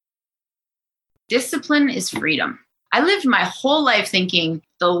discipline is freedom. I lived my whole life thinking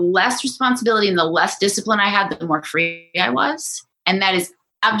the less responsibility and the less discipline I had, the more free I was. And that is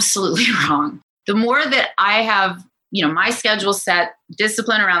absolutely wrong. The more that I have, my schedule set,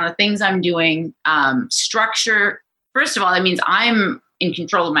 discipline around the things I'm doing, structure, first of all, that means I'm in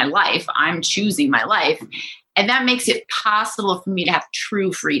control of my life. I'm choosing my life. And that makes it possible for me to have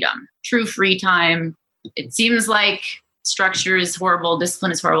true freedom, true free time. It seems like structure is horrible,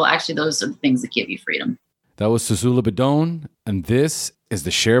 discipline is horrible. Actually, those are the things that give you freedom. That was Suzula Bidon, and this is the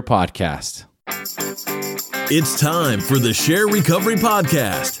SHAIR Podcast. It's time for the SHAIR Recovery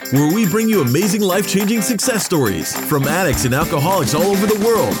Podcast, where we bring you amazing life-changing success stories from addicts and alcoholics all over the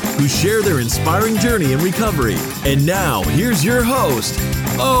world who share their inspiring journey in recovery. And now, here's your host,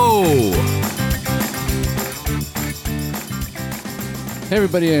 Hey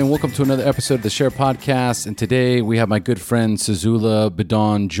everybody, and welcome to another episode of the SHAIR Podcast. And today we have my good friend Suzula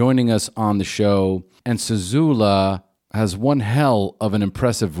Bidon joining us on the show. And Suzula has one hell of an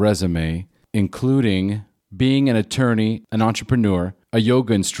impressive resume, including being an attorney, an entrepreneur, a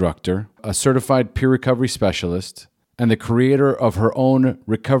yoga instructor, a certified peer recovery specialist, and the creator of her own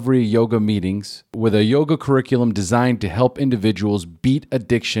recovery yoga meetings with a yoga curriculum designed to help individuals beat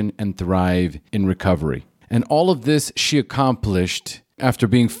addiction and thrive in recovery. And all of this she accomplished after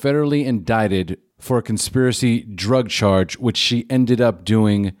being federally indicted for a conspiracy drug charge, which she ended up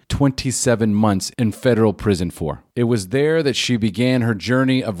doing 27 months in federal prison for. It was there that she began her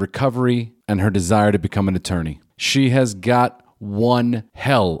journey of recovery and her desire to become an attorney. She has got one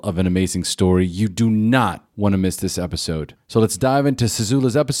hell of an amazing story. You do not want to miss this episode. So let's dive into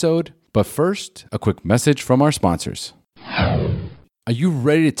Suzula's episode. But first, a quick message from our sponsors. Are you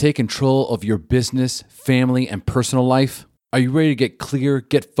ready to take control of your business, family, and personal life? Are you ready to get clear,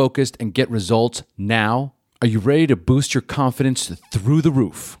 get focused, and get results now? Are you ready to boost your confidence through the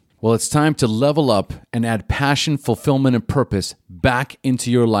roof? Well, it's time to level up and add passion, fulfillment, and purpose back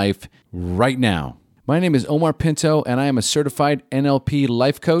into your life right now. My name is Omar Pinto, and I am a certified NLP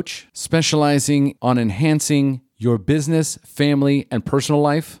life coach specializing on enhancing your business, family, and personal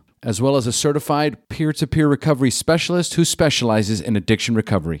life, as well as a certified peer-to-peer recovery specialist who specializes in addiction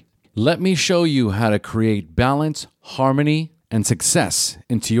recovery. Let me show you how to create balance, harmony, and success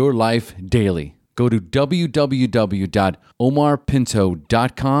into your life daily. Go to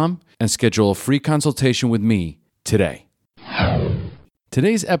www.omarpinto.com and schedule a free consultation with me today.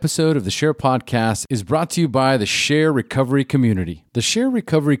 Today's episode of the SHAIR Podcast is brought to you by the SHAIR Recovery Community. The SHAIR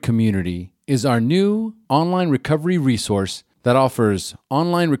Recovery Community is our new online recovery resource that offers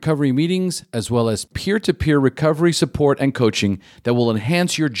online recovery meetings as well as peer-to-peer recovery support and coaching that will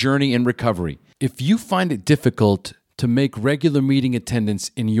enhance your journey in recovery. If you find it difficult to make regular meeting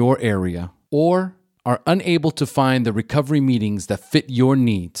attendance in your area or are unable to find the recovery meetings that fit your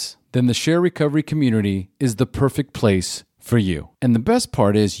needs, then the SHAIR Recovery Community is the perfect place for you. And the best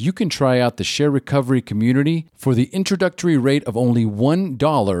part is you can try out the SHAIR Recovery Community for the introductory rate of only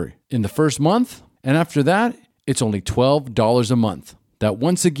 $1 in the first month, and after that, it's only $12 a month. That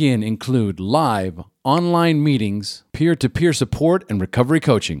once again include live online meetings, peer-to-peer support, and recovery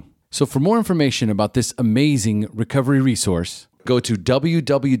coaching. So for more information about this amazing recovery resource, go to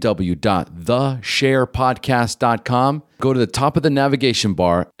www.theshairpodcast.com, go to the top of the navigation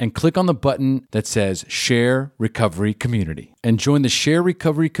bar, and click on the button that says SHAIR Recovery Community. And join the SHAIR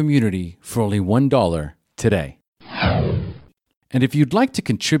Recovery Community for only $1 today. And if you'd like to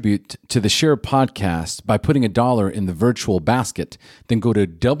contribute to the SHAIR Podcast by putting $1 in the virtual basket, then go to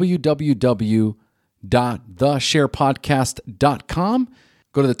www.theshairpodcast.com,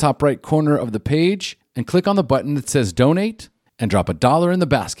 go to the top right corner of the page, and click on the button that says Donate, and drop $1 in the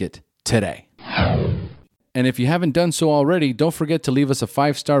basket today. And if you haven't done so already, don't forget to leave us a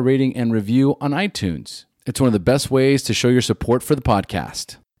 5-star rating and review on iTunes. It's one of the best ways to show your support for the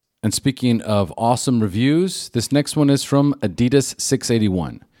podcast. And speaking of awesome reviews, this next one is from Adidas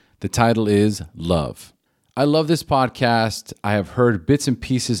 681. The title is Love. I love this podcast. I have heard bits and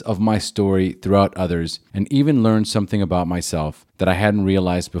pieces of my story throughout others and even learned something about myself that I hadn't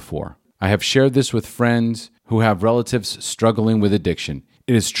realized before. I have shared this with friends who have relatives struggling with addiction.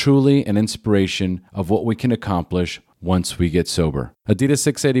 It is truly an inspiration of what we can accomplish once we get sober. Adidas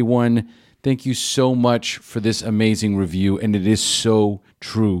 681, thank you so much for this amazing review, and it is so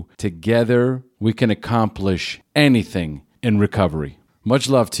true. Together, we can accomplish anything in recovery. Much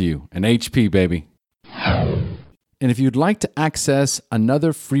love to you, and HP, baby. And if you'd like to access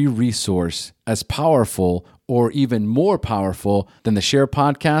another free resource as powerful or even more powerful than the SHAIR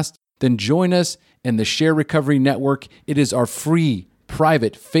Podcast, then join us in the SHAIR Recovery Network. It is our free,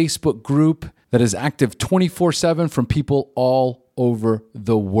 private Facebook group that is active 24/7 from people all over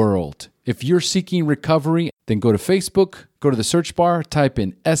the world. If you're seeking recovery, then go to Facebook, go to the search bar, type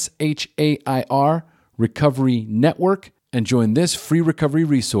in SHAIR Recovery Network, and join this free recovery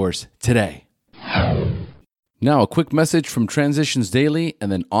resource today. Now, a quick message from Transitions Daily,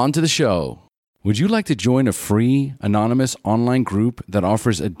 and then on to the show. Would you like to join a free, anonymous online group that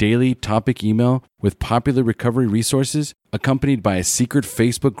offers a daily topic email with popular recovery resources accompanied by a secret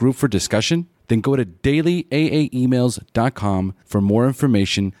Facebook group for discussion? Then go to dailyaaemails.com for more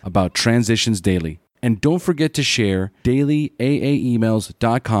information about Transitions Daily. And don't forget to share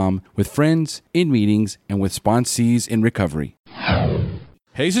dailyaaemails.com with friends, in meetings, and with sponsees in recovery.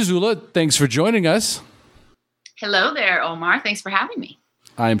 Hey, Suzula, thanks for joining us. Hello there, Omar. Thanks for having me.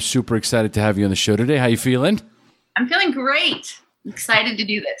 I'm super excited to have you on the show today. How you feeling? I'm feeling great. I'm excited to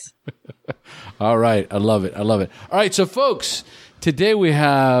do this. All right. I love it. All right. So, folks, today we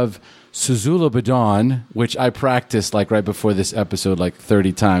have Suzula Bidon, which I practiced right before this episode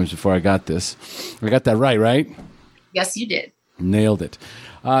 30 times before I got this. I got that right? Yes, you did. Nailed it.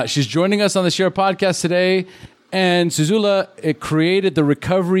 She's joining us on the SHAIR podcast today. And Suzula created the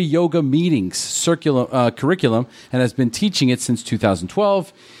Recovery Yoga Meetings curriculum and has been teaching it since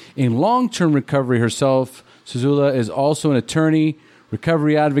 2012. In long-term recovery herself, Suzula is also an attorney,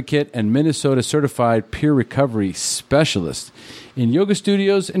 recovery advocate, and Minnesota certified peer recovery specialist. In yoga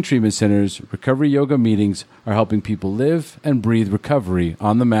studios and treatment centers, recovery yoga meetings are helping people live and breathe recovery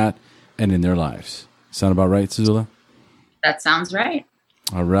on the mat and in their lives. Sound about right, Suzula? That sounds right.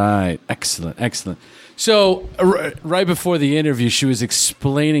 All right. Excellent. So right before the interview, she was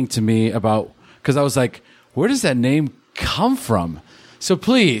explaining to me about, because I was like, where does that name come from? So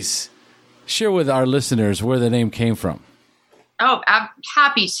please share with our listeners where the name came from. Oh, I'm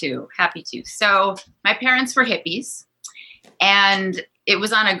happy to. So my parents were hippies, and it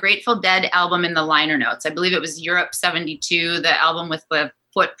was on a Grateful Dead album in the liner notes. I believe it was Europe 72, the album with the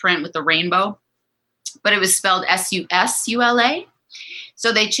footprint with the rainbow, but it was spelled Susula.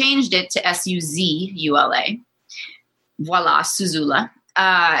 So they changed it to Suzula. Voila, Suzula.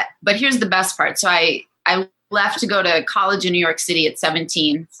 But here's the best part. So I left to go to college in New York City at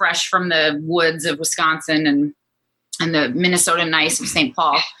 17, fresh from the woods of Wisconsin and the Minnesota nice of St.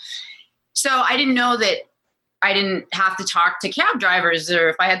 Paul. So I didn't know that I didn't have to talk to cab drivers, or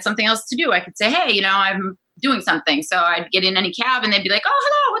if I had something else to do, I could say, hey, I'm doing something. So I'd get in any cab and they'd be like, oh,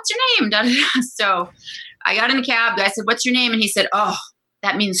 hello, what's your name? Da, da, da. So I got in the cab. The guy said, what's your name? And he said, oh,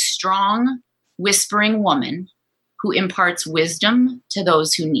 that means strong, whispering woman who imparts wisdom to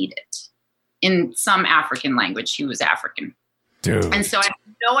those who need it. In some African language, he was African. Dude. And so I have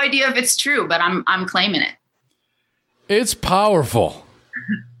no idea if it's true, but I'm claiming it. It's powerful.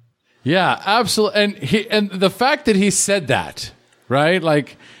 Yeah, absolutely. And the fact that he said that, right?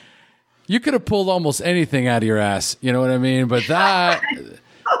 You could have pulled almost anything out of your ass. You know what I mean? But that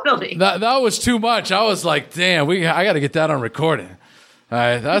totally. that was too much. I was like, damn, I got to get that on recording. All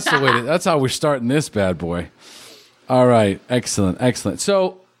right, that's the way. That's how we're starting this bad boy. All right, excellent.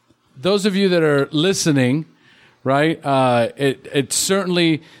 So, those of you that are listening, right? It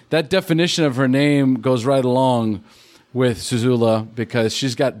certainly, that definition of her name goes right along with Suzula because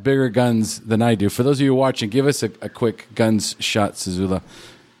she's got bigger guns than I do. For those of you watching, give us a quick guns shot, Suzula.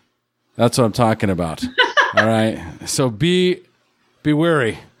 That's what I'm talking about. All right, so be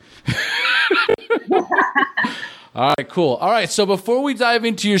wary. All right, cool. All right, so before we dive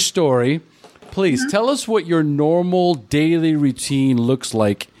into your story, please tell us what your normal daily routine looks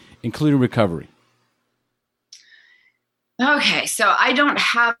like, including recovery. Okay, so I don't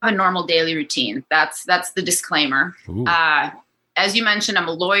have a normal daily routine. That's the disclaimer. As you mentioned, I'm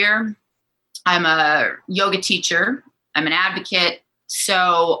a lawyer. I'm a yoga teacher. I'm an advocate.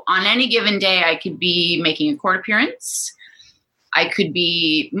 So on any given day, I could be making a court appearance. I could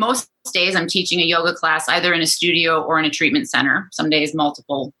be, most days I'm teaching a yoga class either in a studio or in a treatment center. Some days,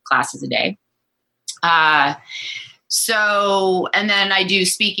 multiple classes a day. And then I do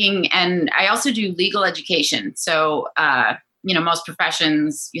speaking, and I also do legal education. So, most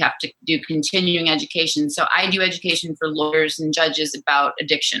professions, you have to do continuing education. So I do education for lawyers and judges about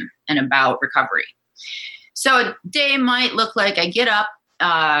addiction and about recovery. So a day might look like I get up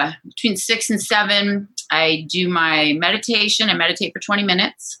between 6 and 7. I do my meditation. I meditate for 20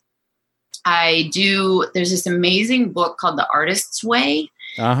 minutes. There's this amazing book called The Artist's Way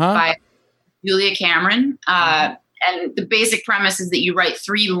by Julia Cameron. And the basic premise is that you write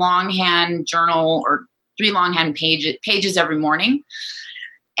 3 longhand journal or 3 longhand pages every morning.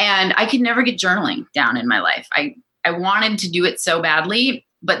 And I could never get journaling down in my life. I wanted to do it so badly,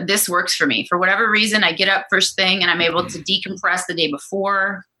 but this works for me. For whatever reason, I get up first thing and I'm able to decompress the day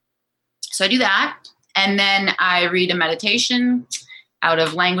before. So I do that. And then I read a meditation out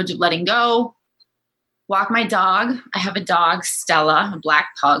of language of letting go, walk my dog. I have a dog, Stella, a black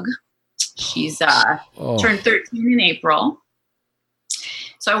pug. She's turned 13 in April.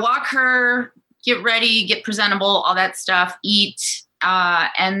 So I walk her, get ready, get presentable, all that stuff, eat,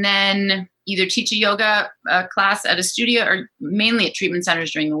 and then either teach a yoga class at a studio or mainly at treatment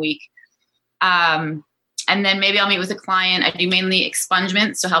centers during the week. And then maybe I'll meet with a client. I do mainly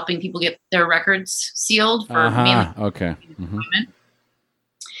expungement, so helping people get their records sealed for mainly. Okay.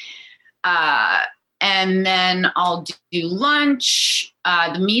 And then I'll do lunch.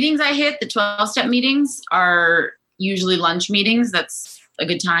 The meetings I hit, the 12-step meetings, are usually lunch meetings. That's a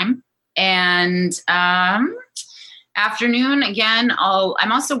good time. And afternoon, again,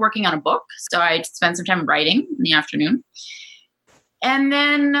 I'm also working on a book. So I spend some time writing in the afternoon. And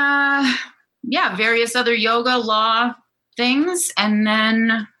then, various other yoga, law things. And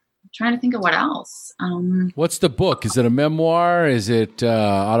then I'm trying to think of what else. What's the book? Is it a memoir? Is it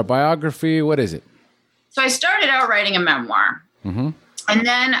autobiography? What is it? So I started out writing a memoir. And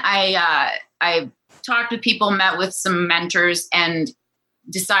then I talked with people, met with some mentors, and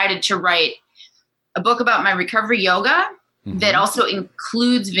decided to write a book about my recovery yoga that also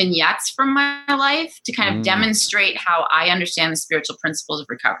includes vignettes from my life to kind of demonstrate how I understand the spiritual principles of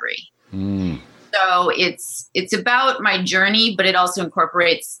recovery. So it's about my journey, but it also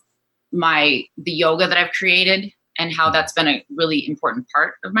incorporates the yoga that I've created and how that's been a really important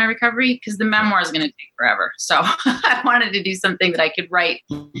part of my recovery, because the memoir is going to take forever. So I wanted to do something that I could write,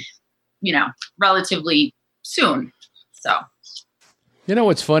 relatively soon. So. You know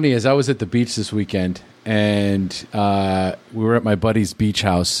what's funny is I was at the beach this weekend, and we were at my buddy's beach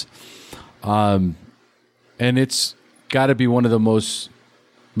house, and it's got to be one of the most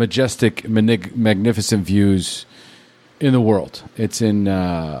majestic, magnificent views in the world. It's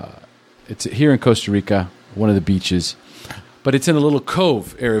here in Costa Rica, one of the beaches, but it's in a little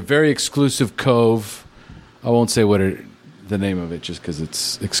cove area, very exclusive cove. I won't say the name of it just because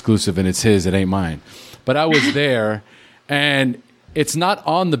it's exclusive and it's his, it ain't mine. But I was there, and it's not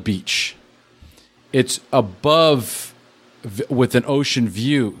on the beach. It's above with an ocean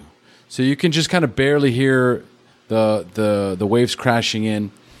view. So you can just kind of barely hear the waves crashing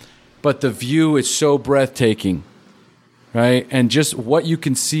in. But the view is so breathtaking, right? And just what you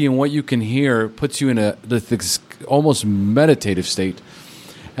can see and what you can hear puts you in this almost meditative state.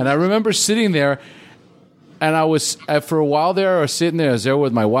 And I remember sitting there, and I was, for a while there, I was sitting there, I was there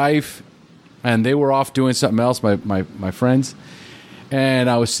with my wife, and they were off doing something else, my friends. And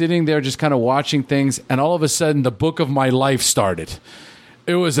I was sitting there just kind of watching things, and all of a sudden, the book of my life started.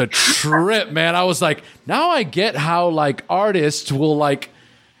 It was a trip, man. I was like, now I get how, like, artists will, like,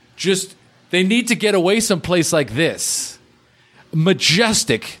 they need to get away someplace like this.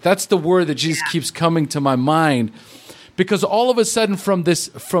 Majestic. That's the word that just keeps coming to my mind. Because all of a sudden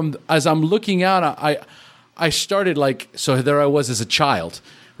as I'm looking out, I started so there I was as a child,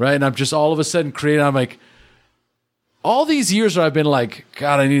 right? And I'm just all of a sudden creating, I'm like, all these years where I've been like,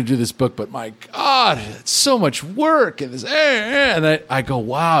 God, I need to do this book, but my God, it's so much work. And this, and I go,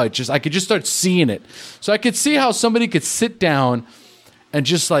 wow, I could just start seeing it. So I could see how somebody could sit down and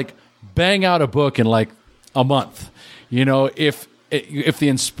just like bang out a book in like a month, if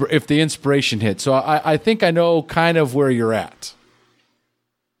the inspiration hits. So I think I know kind of where you're at.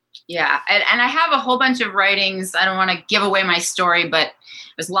 Yeah. And I have a whole bunch of writings. I don't want to give away my story, but I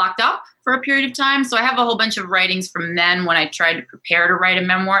was locked up for a period of time. So I have a whole bunch of writings from then when I tried to prepare to write a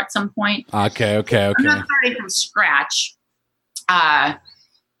memoir at some point. Okay. I'm not starting from scratch.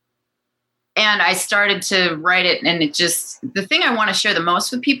 And I started to write it, and the thing I want to share the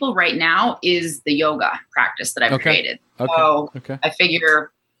most with people right now is the yoga practice that I've created. So I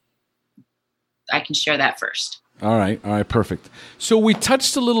figure I can share that first. All right, perfect. So we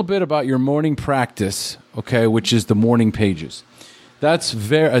touched a little bit about your morning practice, okay, which is the morning pages. That's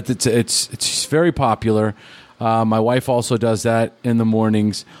it's very popular. My wife also does that in the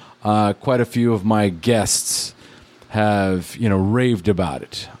mornings. Quite a few of my guests have, raved about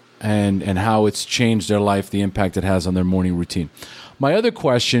it. And how it's changed their life, the impact it has on their morning routine. My other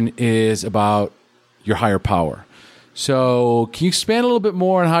question is about your higher power. So can you expand a little bit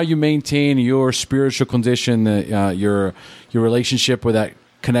more on how you maintain your spiritual condition, your relationship with that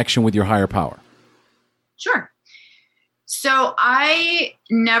connection with your higher power? Sure. So I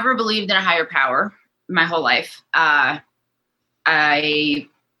never believed in a higher power my whole life. I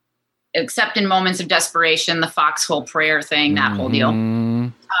except in moments of desperation, the foxhole prayer thing, that whole deal.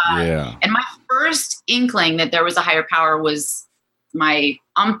 And my first inkling that there was a higher power was my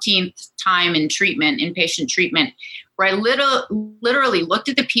umpteenth time in treatment, inpatient treatment, where I literally looked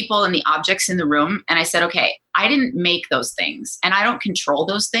at the people and the objects in the room and I said, okay, I didn't make those things and I don't control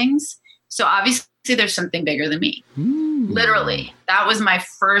those things. So obviously there's something bigger than me. Literally, that was my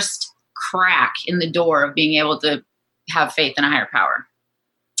first crack in the door of being able to have faith in a higher power.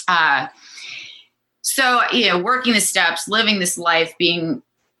 So, working the steps, living this life,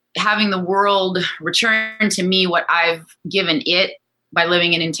 having the world return to me what I've given it by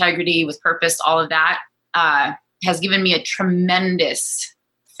living in integrity with purpose, all of that has given me a tremendous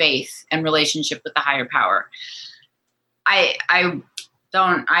faith and relationship with the higher power. I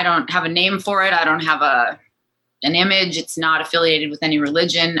don't have a name for it. I don't have an image. It's not affiliated with any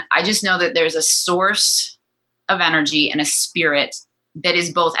religion. I just know that there's a source of energy and a spirit that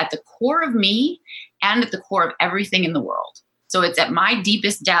is both at the core of me and at the core of everything in the world. So it's at my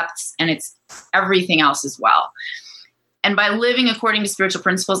deepest depths and it's everything else as well. And by living according to spiritual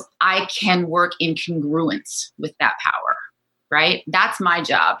principles, I can work in congruence with that power, right? That's my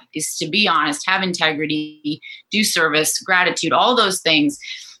job, is to be honest, have integrity, do service, gratitude, all those things.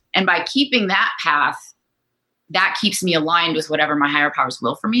 And by keeping that path, that keeps me aligned with whatever my higher power's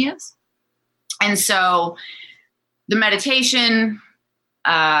will for me is. And so the meditation,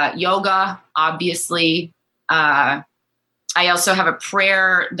 yoga, obviously. I also have a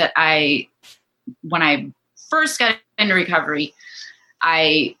prayer that when I first got into recovery,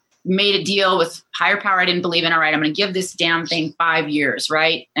 I made a deal with higher power I didn't believe in. All right, I'm going to give this damn thing 5 years,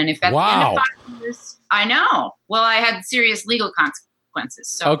 right? And if at the end of 5 years, I know. Well, I had serious legal consequences.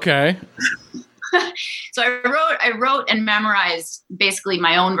 So. Okay. So I wrote and memorized basically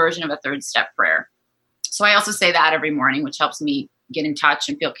my own version of a third step prayer. So I also say that every morning, which helps me get in touch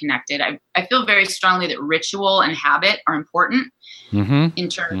and feel connected. I feel very strongly that ritual and habit are important in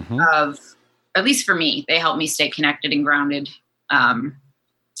terms of, at least for me, they help me stay connected and grounded.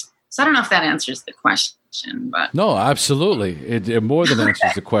 So I don't know if that answers the question, but. No, absolutely. It more than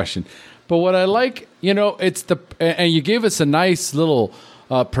answers the question. But what I like, and you gave us a nice little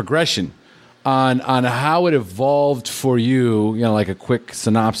progression on how it evolved for you, like a quick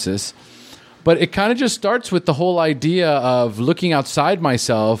synopsis. But it kind of just starts with the whole idea of looking outside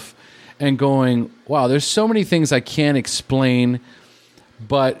myself and going, wow, there's so many things I can't explain,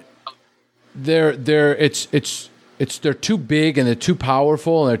 but they're too big and they're too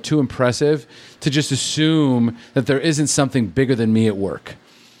powerful and they're too impressive to just assume that there isn't something bigger than me at work.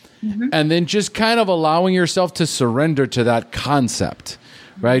 And then just kind of allowing yourself to surrender to that concept,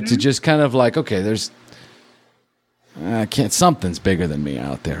 right? To just kind of like, okay, something's bigger than me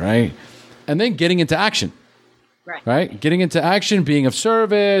out there, right? And then getting into action, right? Getting into action, being of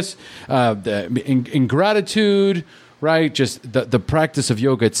service, in gratitude, right? Just the practice of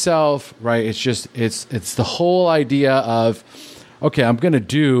yoga itself, right? It's the whole idea of, okay, I'm going to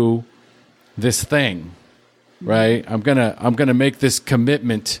do this thing, right? I'm gonna make this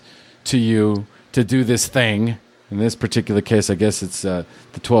commitment to you to do this thing. In this particular case, I guess it's the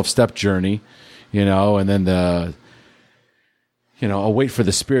 12-step journey, and then I'll wait for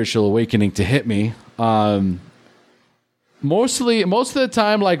the spiritual awakening to hit me. Most of the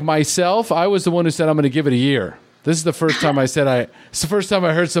time, like myself, I was the one who said, I'm going to give it a year. This is the first time it's the first time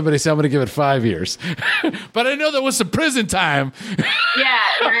I heard somebody say, I'm going to give it 5 years. But I know there was some prison time. Yeah,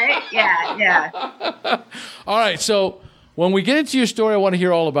 right? Yeah. All right. So when we get into your story, I want to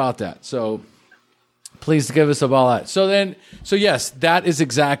hear all about that. So please give us all that. So yes, that is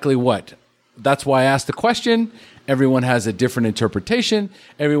exactly what. That's why I asked the question. Everyone has a different interpretation.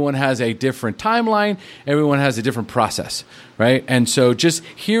 Everyone has a different timeline. Everyone has a different process, right? And so just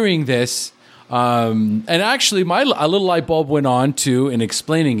hearing this, and actually a little light bulb went on too in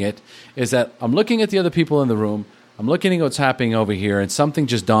explaining it, is that I'm looking at the other people in the room. I'm looking at what's happening over here, and something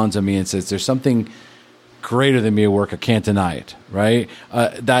just dawns on me and says, there's something greater than me at work. I can't deny it, right?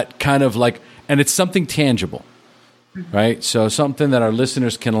 That kind of like, and it's something tangible, right? So something that our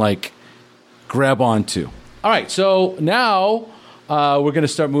listeners can like grab onto. All right, so now we're going to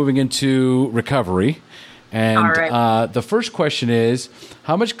start moving into recovery. And the first question is,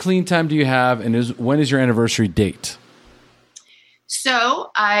 how much clean time do you have, and when is your anniversary date? So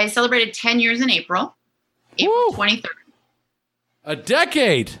I celebrated 10 years in April 23rd. A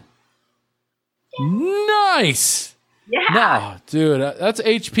decade. Yeah. Nice. Yeah. No, dude, that's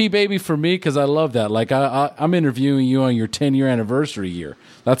HP baby for me because I love that. Like I'm interviewing you on your 10-year anniversary year.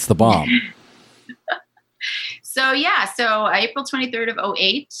 That's the bomb. So April 23rd of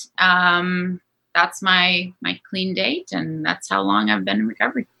 2008, that's my clean date, and that's how long I've been in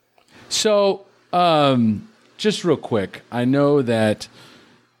recovery. So just real quick, I know that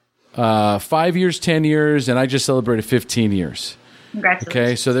 5 years, 10 years, and I just celebrated 15 years. Congratulations.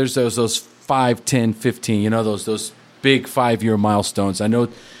 Okay, so there's those 5, 10, 15, those big 5-year milestones. I know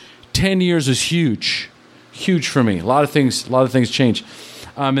 10 years is huge for me. A lot of things change.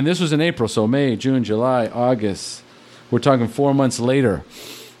 And this was in April, so May, June, July, August. We're talking 4 months later.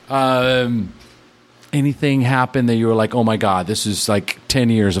 Anything happened that you were like, oh my God, this is like 10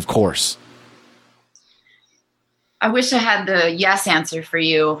 years, of course? I wish I had the yes answer for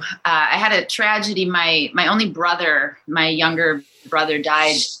you. I had a tragedy. My only brother, my younger brother,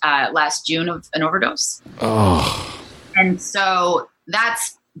 died last June of an overdose. Oh. And so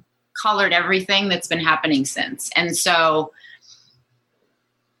that's colored everything that's been happening since. And so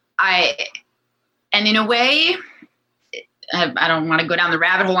in a way, I don't want to go down the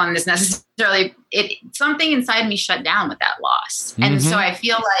rabbit hole on this necessarily. Something inside me shut down with that loss. Mm-hmm. And so I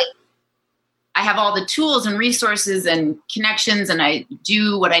feel like I have all the tools and resources and connections, and I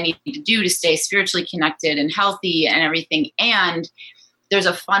do what I need to do to stay spiritually connected and healthy and everything. And there's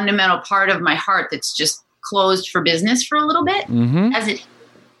a fundamental part of my heart that's just closed for business for a little bit, mm-hmm. as it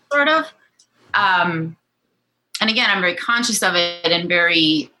sort of. And again, I'm very conscious of it and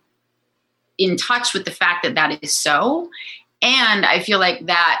very in touch with the fact that that is so. And I feel like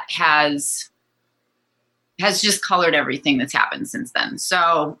that has just colored everything that's happened since then.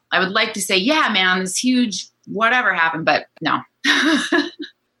 So I would like to say, yeah, man, this huge whatever happened, but no.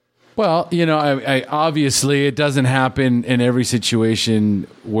 Well, I obviously it doesn't happen in every situation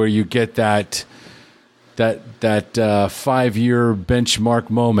where you get that 5-year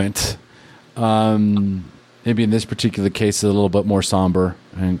benchmark moment. Maybe in this particular case, a little bit more somber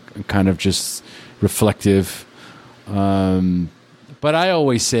and kind of just reflective. But I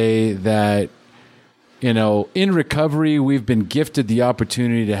always say that, in recovery, we've been gifted the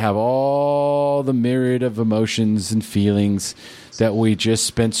opportunity to have all the myriad of emotions and feelings that we just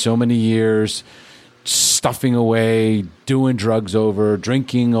spent so many years stuffing away, doing drugs over,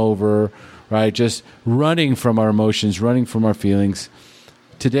 drinking over, right? Just running from our emotions, running from our feelings.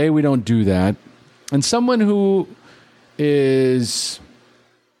 Today, we don't do that. And someone who is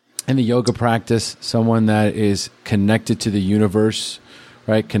in the yoga practice, someone that is connected to the universe,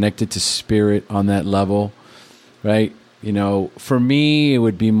 right? Connected to spirit on that level, right? For me, it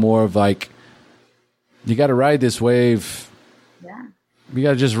would be more of like, you got to ride this wave. Yeah. You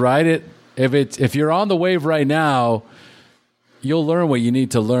got to just ride it. If you're on the wave right now, you'll learn what you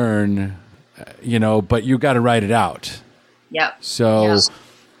need to learn, but you got to ride it out. Yep. So,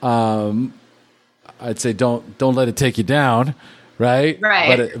 I'd say don't let it take you down, right?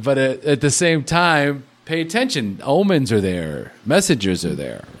 Right. But at the same time, pay attention. Omens are there. Messages are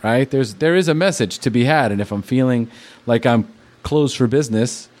there, right? There is a message to be had. And if I'm feeling like I'm closed for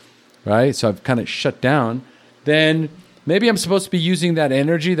business, right? So I've kind of shut down, then maybe I'm supposed to be using that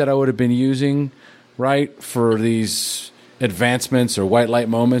energy that I would have been using, right, for these advancements or white light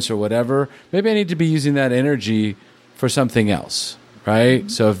moments or whatever. Maybe I need to be using that energy for something else, right?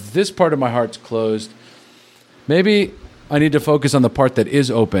 So if this part of my heart's closed, maybe I need to focus on the part that is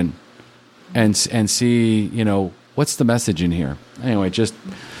open and see, what's the message in here? Anyway, just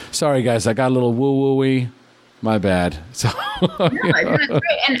sorry guys, I got a little woo-woo-y. My bad. So no, that's great.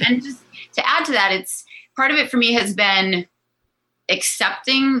 And just to add to that, it's part of it for me has been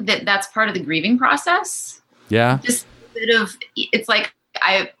accepting that that's part of the grieving process. Yeah. Just a bit of, it's like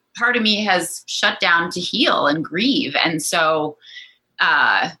part of me has shut down to heal and grieve. And so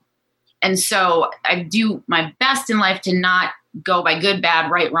I do my best in life to not go by good, bad,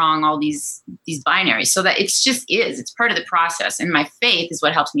 right, wrong, all these binaries. So that it's part of the process. And my faith is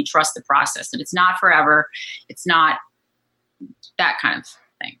what helps me trust the process, that it's not forever. It's not that kind of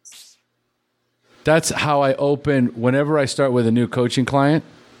thing. That's how I open whenever I start with a new coaching client.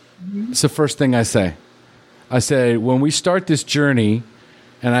 Mm-hmm. It's the first thing I say. I say, when we start this journey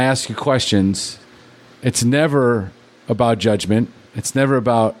and I ask you questions, it's never about judgment. It's never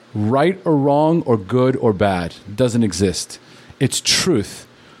about right or wrong or good or bad. It doesn't exist. It's truth.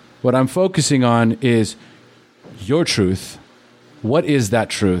 What I'm focusing on is your truth. What is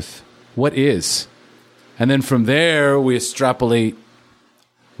that truth? What is? And then from there, we extrapolate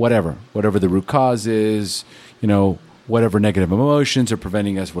whatever the root cause is, whatever negative emotions are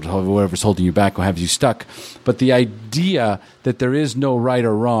preventing us, whatever's holding you back or have you stuck. But the idea that there is no right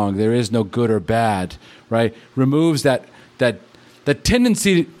or wrong, there is no good or bad, right, removes that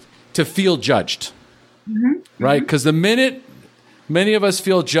tendency to feel judged, mm-hmm. right? Because the minute many of us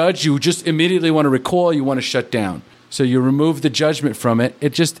feel judged, you just immediately want to recoil, you want to shut down. So you remove the judgment from it.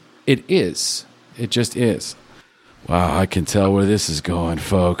 It is. It just is. Wow, I can tell where this is going,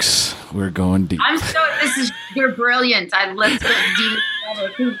 folks. We're going deep. You're brilliant. Let's go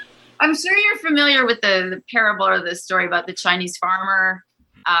deep. I'm sure you're familiar with the parable or the story about the Chinese farmer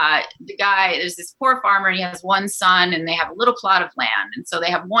There's this poor farmer, and he has one son, and they have a little plot of land. And so they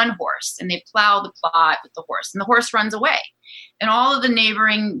have one horse, and they plow the plot with the horse, and the horse runs away. And all of the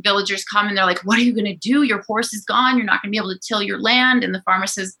neighboring villagers come, and they're like, what are you going to do? Your horse is gone. You're not going to be able to till your land. And the farmer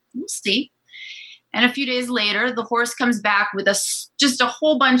says, we'll see. And a few days later, the horse comes back with just a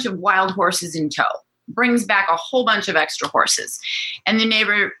whole bunch of wild horses in tow, brings back a whole bunch of extra horses. And the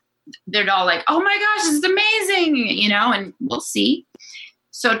neighbor, they're all like, oh my gosh, this is amazing, and we'll see.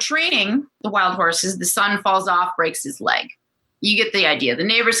 So training the wild horses, the son falls off, breaks his leg. You get the idea. The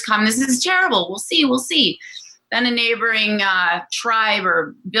neighbors come, this is terrible. We'll see. Then a neighboring tribe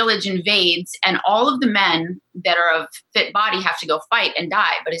or village invades, and all of the men that are of fit body have to go fight and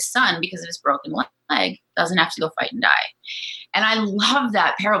die. But his son, because of his broken leg, doesn't have to go fight and die. And I love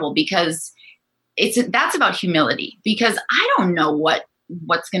that parable because that's about humility. Because I don't know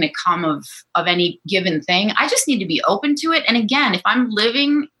what's going to come of any given thing. I just need to be open to it. And again, if I'm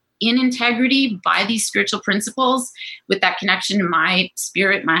living in integrity by these spiritual principles with that connection to my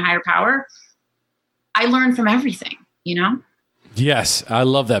spirit, my higher power, I learn from everything, Yes, I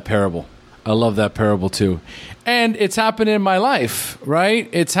love that parable. I love that parable too. And it's happened in my life, right?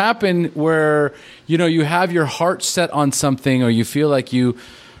 It's happened where, you have your heart set on something, or you feel like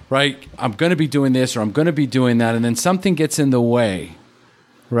right, I'm going to be doing this or I'm going to be doing that. And then something gets in the way,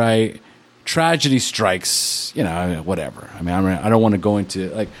 right? Tragedy strikes, whatever. I mean, I don't want to go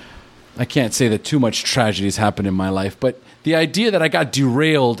into I can't say that too much tragedy has happened in my life, but the idea that I got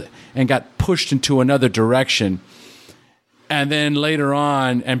derailed and got pushed into another direction, and then later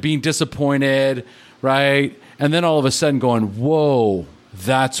on and being disappointed, right? And then all of a sudden going, whoa,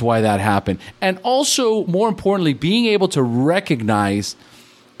 that's why that happened. And also, more importantly, being able to recognize,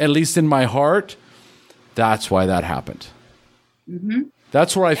 at least in my heart, that's why that happened. Mm-hmm.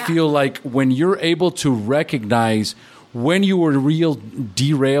 That's where I feel like when you're able to recognize when you were real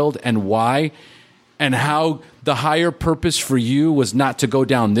derailed and why, and how the higher purpose for you was not to go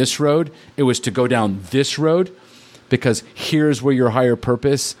down this road, it was to go down this road, because here's where your higher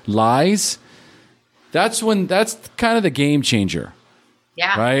purpose lies. That's kind of the game changer.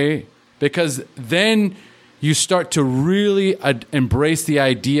 Yeah. Right? Because then you start to really embrace the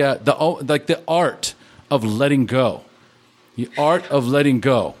idea, the art of letting go. The art of letting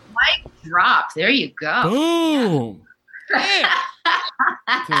go. Mic drop. There you go. Boom. Yeah.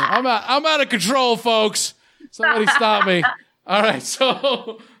 I'm out of control, folks. Somebody stop me. All right.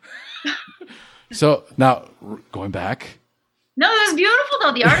 So now going back. No, that was beautiful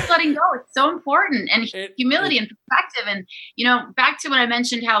though. The art of letting go. It's so important. And humility and perspective. And, back to when I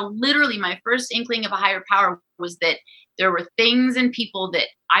mentioned how literally my first inkling of a higher power was that there were things and people that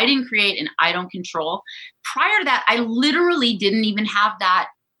I didn't create and I don't control. Prior to that, I literally didn't even have that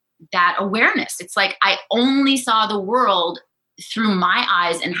awareness. It's like I only saw the world through my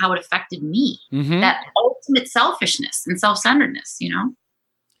eyes and how it affected me. Mm-hmm. That ultimate selfishness and self-centeredness,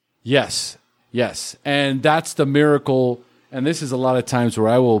 Yes. And that's the miracle. And this is a lot of times where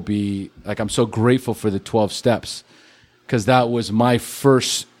I will be like, I'm so grateful for the 12 steps, because that was my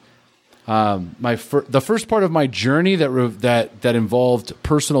first, the first part of my journey that involved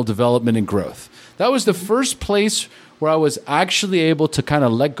personal development and growth. That was the first place where I was actually able to kind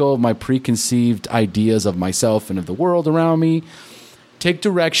of let go of my preconceived ideas of myself and of the world around me, take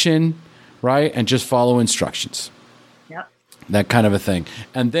direction, right, and just follow instructions. Yep. That kind of a thing.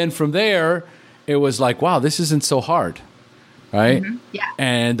 And then from there, it was like, wow, this isn't so hard, right? Mm-hmm. Yeah.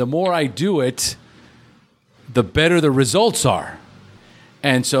 And the more I do it, the better the results are.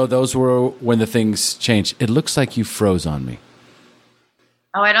 And so those were when the things changed. It looks like you froze on me.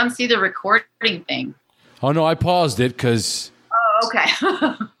 Oh, I don't see the recording thing. Oh, no, I paused it because... Oh, okay.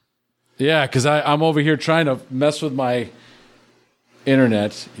 Yeah, because I'm over here trying to mess with my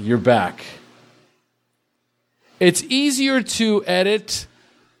internet. You're back. It's easier to edit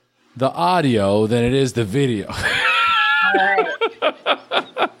the audio than it is the video. All right.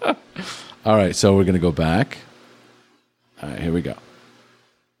 All right, so we're going to go back. All right, here we go.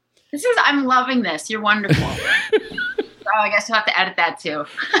 I'm loving this. You're wonderful. Oh, I guess you'll have to edit that too.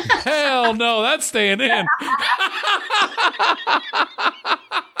 Hell no, that's staying in.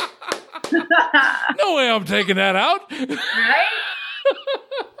 No way I'm taking that out. Right?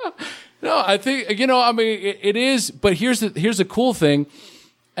 No, I think, it is, but here's the cool thing,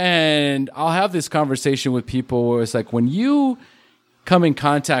 and I'll have this conversation with people where it's like when you come in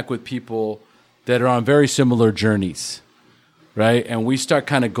contact with people that are on very similar journeys, right? And we start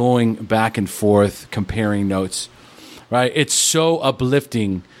kind of going back and forth, comparing notes. Right, it's so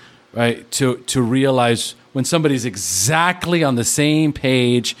uplifting, right, to realize when somebody's exactly on the same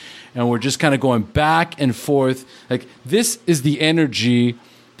page, and we're just kind of going back and forth. Like, this is the energy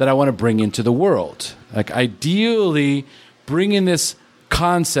that I want to bring into the world. Like ideally, bring in this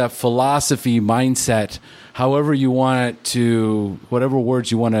concept, philosophy, mindset, however you want it to, whatever words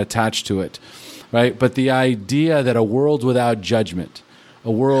you want to attach to it, right? But the idea that a world without judgment,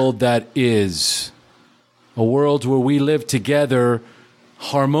 a world that is, a world where we live together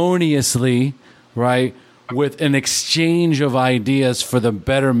harmoniously, right, with an exchange of ideas for the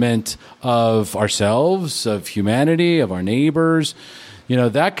betterment of ourselves, of humanity, of our neighbors,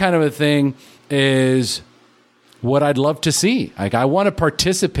 that kind of a thing is what I'd love to see. Like I want to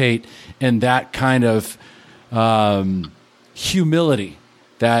participate in that kind of humility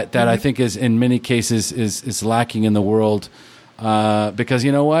that I think is in many cases is lacking in the world. Because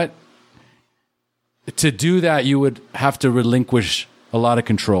you know what? To do that, you would have to relinquish a lot of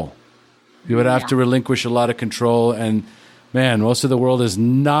control. You would have to relinquish a lot of control. And man, most of the world is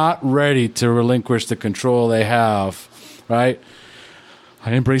not ready to relinquish the control they have, right?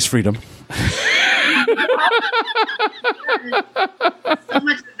 I embrace freedom. So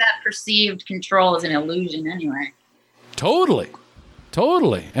much of that perceived control is an illusion anyway. Totally.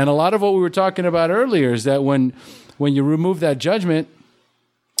 And a lot of what we were talking about earlier is that when you remove that judgment,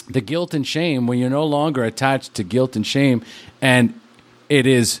 the guilt and shame, when you're no longer attached to guilt and shame, and it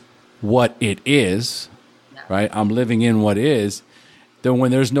is what it is, right? I'm living in what is, then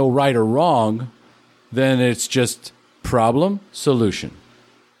when there's no right or wrong, then it's just problem, solution.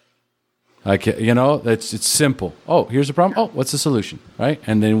 Like, it's simple. Oh, here's a problem. Oh, what's the solution, right?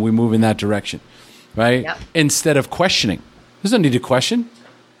 And then we move in that direction, right? Yep. Instead of questioning. There's no need to question,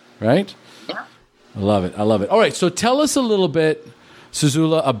 right? Yeah. I love it. All right, so tell us a little bit,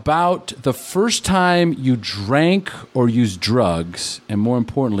 Suzula, about the first time you drank or used drugs, and more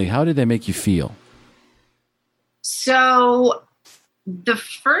importantly, how did they make you feel? So the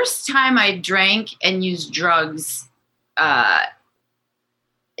first time I drank and used drugs, I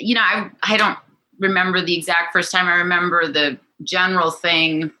don't remember the exact first time. I remember the general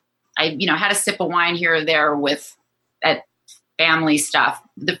thing. I, had a sip of wine here or there with that family stuff.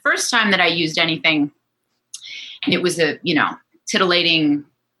 The first time that I used anything, and it was a, titillating,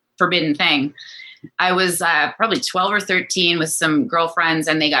 forbidden thing. I was probably 12 or 13 with some girlfriends,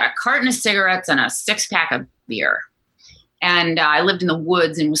 and they got a carton of cigarettes and a 6-pack of beer. And I lived in the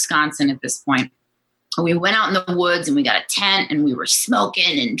woods in Wisconsin at this point. We went out in the woods and we got a tent and we were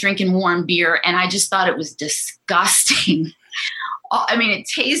smoking and drinking warm beer. And I just thought it was disgusting. I mean, it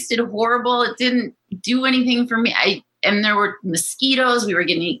tasted horrible. It didn't do anything for me. And there were mosquitoes. We were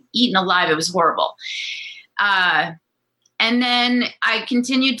getting eaten alive. It was horrible. And then I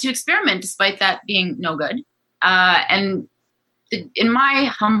continued to experiment despite that being no good. In my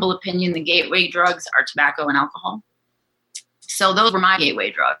humble opinion, the gateway drugs are tobacco and alcohol. So those were my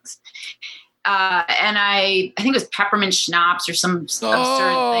gateway drugs. And I think it was peppermint schnapps or some absurd thing.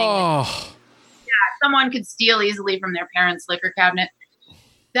 Yeah, someone could steal easily from their parents' liquor cabinet.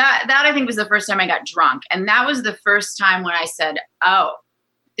 That I think was the first time I got drunk. And that was the first time when I said, oh,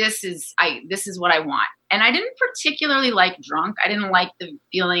 this is what I want. And I didn't particularly like drunk. I didn't like the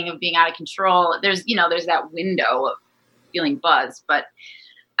feeling of being out of control. There's that window of feeling buzzed. But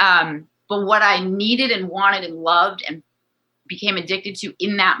what I needed and wanted and loved and became addicted to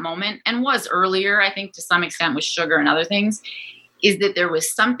in that moment, and was earlier, I think to some extent with sugar and other things, is that there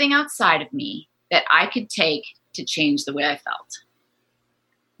was something outside of me that I could take to change the way I felt.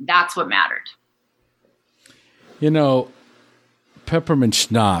 That's what mattered. Peppermint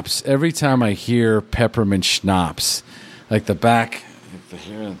schnapps. Every time I hear peppermint schnapps, like the back, the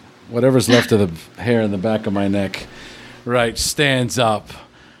hair, whatever's left of the hair in the back of my neck, right, stands up.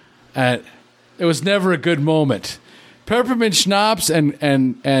 And it was never a good moment. Peppermint schnapps and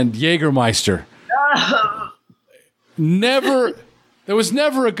Jägermeister. There was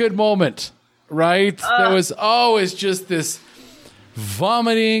never a good moment, right? There was always just this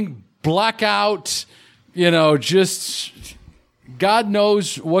vomiting, blackout, just God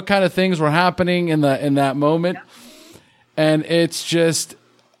knows what kind of things were happening in that moment. And it's just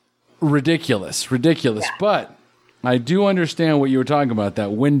ridiculous. Yeah. But I do understand what you were talking about,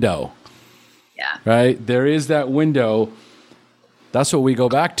 that window. Yeah. Right? There is that window. That's what we go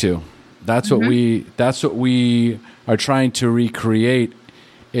back to. That's what we are trying to recreate,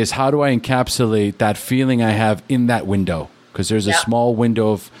 is how do I encapsulate that feeling I have in that window? Because there's a small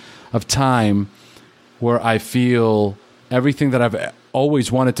window of time where I feel everything that I've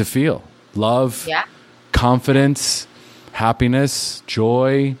always wanted to feel. Love, confidence, happiness,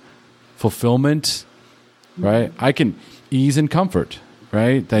 joy, fulfillment, right? I can ease and comfort,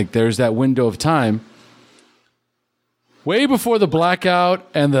 right? Like there's that window of time way before the blackout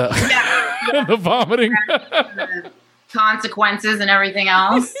and the, and the vomiting. consequences and everything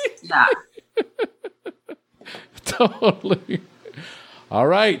else. Yeah. Totally. All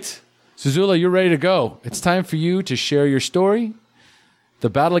right. Suzula, you're ready to go. It's time for you to share your story, the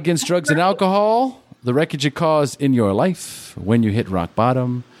battle against drugs and alcohol, the wreckage it caused in your life when you hit rock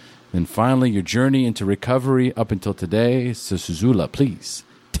bottom, and finally your journey into recovery up until today. So Suzula, please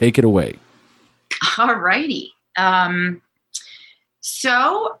take it away. All righty.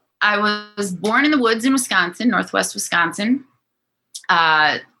 So I was born in the woods in Wisconsin, Northwest Wisconsin.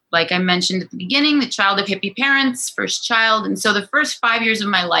 Like I mentioned at the beginning, the child of hippie parents, first child. And so the first 5 years of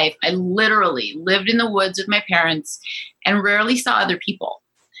my life, I literally lived in the woods with my parents and rarely saw other people.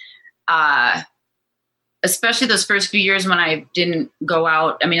 Especially those first few years when I didn't go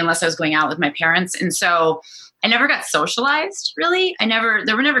out. I mean, unless I was going out with my parents. And so I never got socialized, really.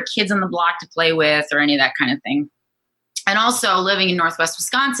 There were never kids on the block to play with or any of that kind of thing. And also living in Northwest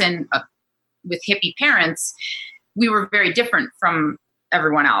Wisconsin with hippie parents, we were very different from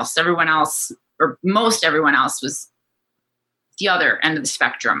everyone else. Everyone else, or most everyone else, was the other end of the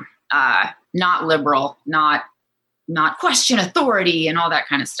spectrum. Not liberal, not question authority and all that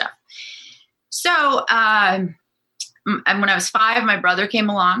kind of stuff. So when I was 5, my brother came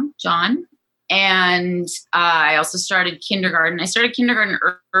along, John, and I also started kindergarten. I started kindergarten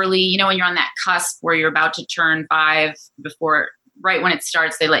early, when you're on that cusp where you're about to turn 5 right when it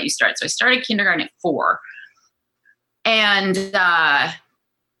starts, they let you start. So I started kindergarten at 4. And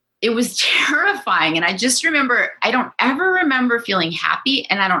it was terrifying. And I just remember, I don't ever remember feeling happy,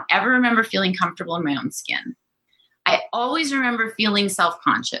 and I don't ever remember feeling comfortable in my own skin. I always remember feeling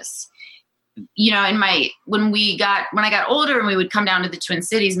self-conscious. When I got older and we would come down to the Twin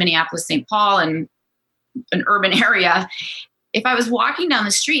Cities, Minneapolis, St. Paul, and an urban area, if I was walking down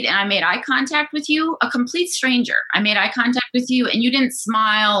the street and I made eye contact with you, a complete stranger, I made eye contact with you and you didn't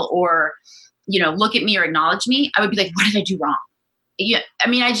smile or, look at me or acknowledge me, I would be like, what did I do wrong?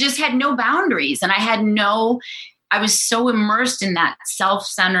 I just had no boundaries, and I was so immersed in that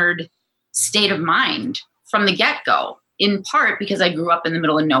self-centered state of mind from the get-go, in part because I grew up in the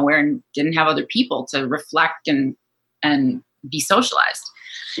middle of nowhere and didn't have other people to reflect and be socialized.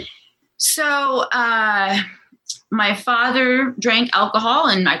 So my father drank alcohol,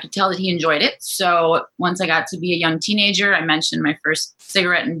 and I could tell that he enjoyed it. So once I got to be a young teenager, I mentioned my first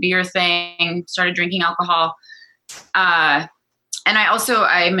cigarette and beer thing, started drinking alcohol. And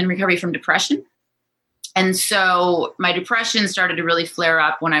I'm in recovery from depression. And so my depression started to really flare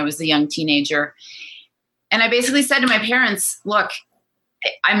up when I was a young teenager. And I basically said to my parents, look,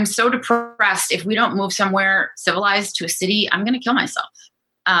 I'm so depressed. If we don't move somewhere civilized to a city, I'm going to kill myself.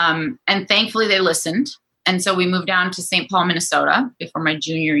 And thankfully they listened. And so we moved down to St. Paul, Minnesota before my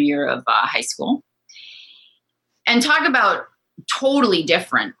junior year of high school. And talk about totally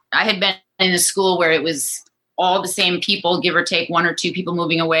different. I had been in a school where it was all the same people, give or take 1 or 2 people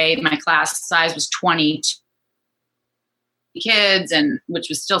moving away. My class size was 20 kids, and which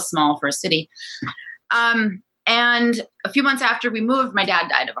was still small for a city. And a few months after we moved, my dad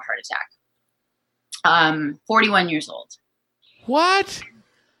died of a heart attack. 41 years old. What?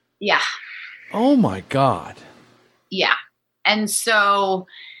 Yeah. Oh my God. Yeah. And so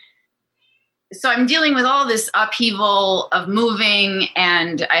I'm dealing with all this upheaval of moving,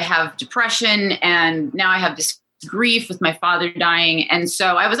 and I have depression, and now I have this grief with my father dying. And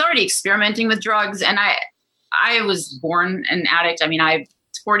so I was already experimenting with drugs, and I was born an addict. I mean, I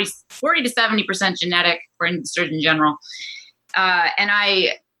 40 to 70% genetic, according to Surgeon General. And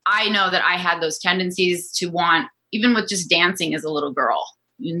I know that I had those tendencies to want, even with just dancing as a little girl,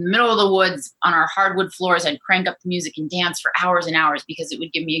 in the middle of the woods on our hardwood floors, I'd crank up the music and dance for hours and hours because it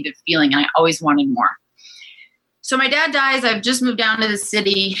would give me a good feeling, and I always wanted more. So my dad dies. I've just moved down to the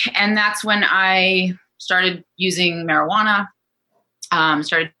city, and that's when I started using marijuana,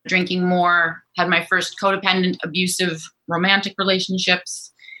 started drinking more, had my first codependent, abusive romantic relationships.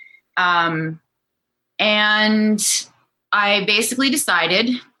 And I basically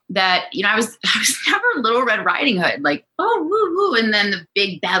decided that, I was never Little Red Riding Hood, like, oh, woo, woo. And then the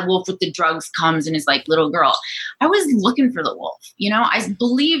big bad wolf with the drugs comes and is like, little girl. I was looking for the wolf. I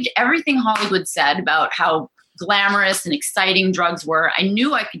believed everything Hollywood said about how glamorous and exciting drugs were. I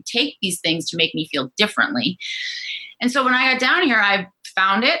knew I could take these things to make me feel differently. And so when I got down here, I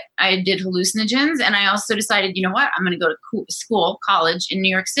found it. I did hallucinogens. And I also decided, you know what? I'm going to go to college in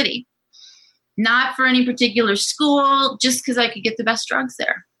New York City. Not for any particular school, just because I could get the best drugs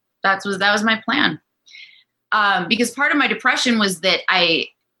there. That was my plan. Because part of my depression was that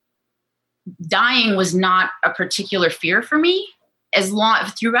dying was not a particular fear for me.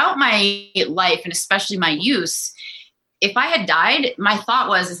 Throughout my life, and especially my use, if I had died, my thought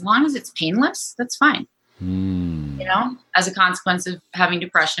was, as long as it's painless, that's fine. as a consequence of having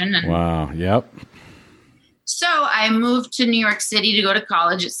depression. And wow. Yep. so I moved to New York City to go to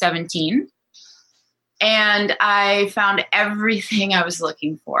college at 17. And I found everything I was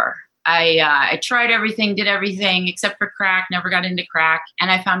looking for. I tried everything, did everything except for crack, never got into crack.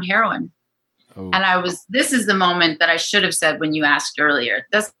 And I found heroin. Oh. And this is the moment that I should have said when you asked earlier.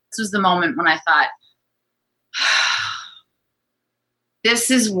 This was the moment when I thought,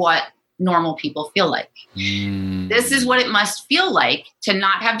 this is what normal people feel like. This is what it must feel like to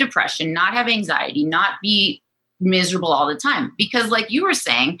not have depression, not have anxiety, not be miserable all the time. Because like you were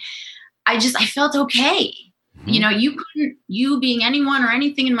saying, I felt okay. You being anyone or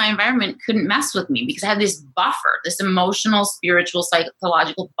anything in my environment couldn't mess with me because I had this buffer, this emotional, spiritual,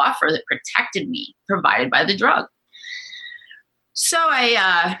 psychological buffer that protected me, provided by the drug. So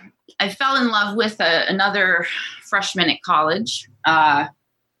I fell in love with another freshman at college. I'll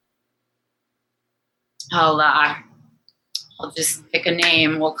just pick a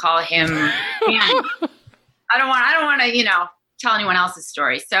name. We'll call him Danny. I don't want to, tell anyone else's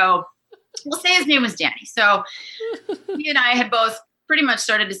story. So we'll say his name was Danny. So he and I had both pretty much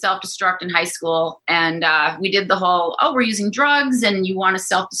started to self-destruct in high school. And we did the whole, we're using drugs and you want to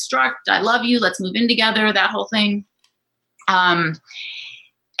self-destruct. I love you. Let's move in together. That whole thing. And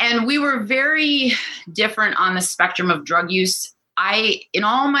we were very different on the spectrum of drug use. In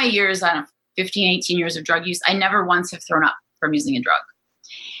all my years, 15, 18 years of drug use, I never once have thrown up from using a drug.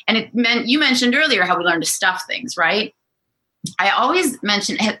 And you mentioned earlier how we learn to stuff things, right? I always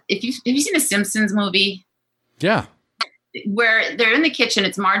mention, have you seen a Simpsons movie? Yeah. Where they're in the kitchen,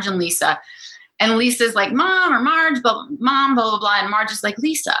 it's Marge and Lisa. And Lisa's like, Mom, or Marge, Mom, blah, blah, blah. And Marge is like,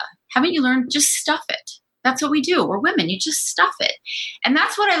 Lisa, haven't you learned? Just stuff it. That's what we do. We're women. You just stuff it. And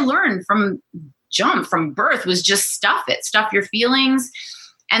that's what I learned from birth was just stuff it. Stuff your feelings.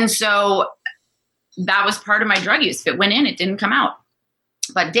 And so that was part of my drug use. If it went in, it didn't come out.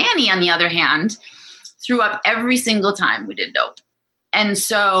 But Danny, on the other hand, threw up every single time we did dope. And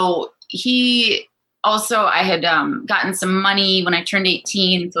so I had gotten some money when I turned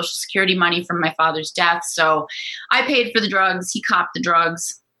 18, Social Security money from my father's death. So I paid for the drugs. He copped the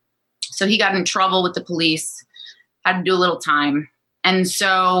drugs. So he got in trouble with the police, had to do a little time. And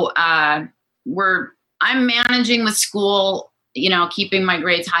so I'm managing with school, keeping my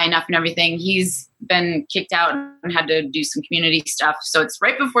grades high enough and everything. He's been kicked out and had to do some community stuff. So it's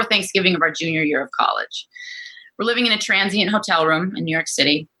right before Thanksgiving of our junior year of college. We're living in a transient hotel room in New York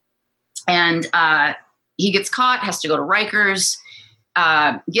City. And he gets caught, has to go to Rikers,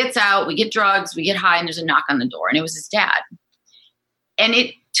 gets out, we get drugs, we get high, and there's a knock on the door. And it was his dad. And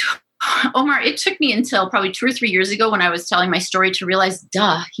Omar, it took me until probably 2 or 3 years ago when I was telling my story to realize,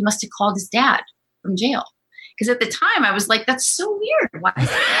 he must have called his dad from jail. Because at the time I was like, that's so weird. Why is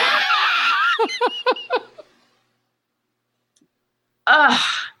that?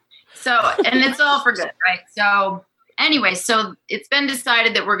 And it's all for good, right? So anyway, so it's been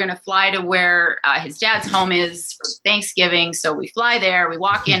decided that we're going to fly to where his dad's home is for Thanksgiving. So we fly there, we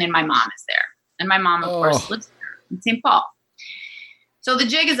walk in, and my mom is there. And my mom, of course, lives there in St. Paul. So the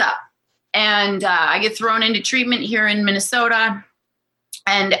jig is up. And I get thrown into treatment here in Minnesota.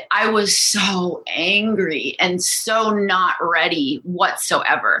 And I was so angry and so not ready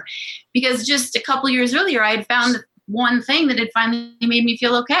whatsoever. Because just a couple years earlier, I had found one thing that had finally made me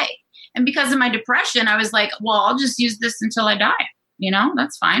feel okay. And because of my depression, I was like, well, I'll just use this until I die.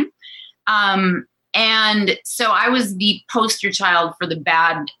 That's fine. And so I was the poster child for the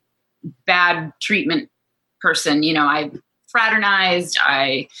bad treatment person. I fraternized,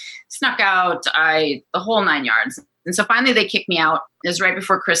 I snuck out, the whole 9 yards. And so finally they kicked me out. It was right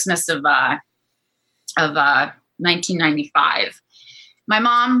before Christmas of 1995. My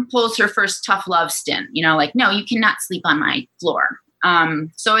mom pulls her first tough love stint, no, you cannot sleep on my floor.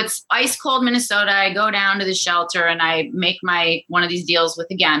 So it's ice cold Minnesota. I go down to the shelter and I make one of these deals with,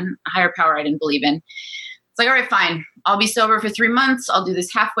 again, a higher power I didn't believe in. It's like, all right, fine. I'll be sober for 3 months. I'll do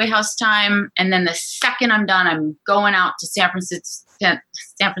this halfway house time. And then the second I'm done, I'm going out to San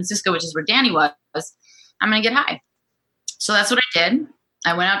Francisco, which is where Danny was. I'm going to get high. So that's what I did.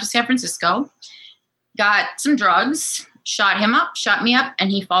 I went out to San Francisco, got some drugs, shot me up,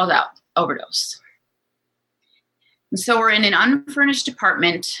 and he falls out, overdose. And so we're in an unfurnished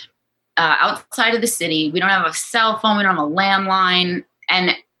apartment outside of the city. We don't have a cell phone. We don't have a landline.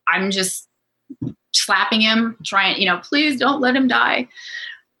 And I'm just slapping him, trying, please don't let him die.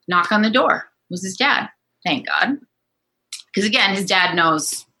 Knock on the door. It was his dad. Thank God. Because again, his dad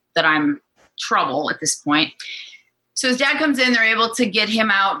knows that I'm trouble at this point. So his dad comes in, they're able to get him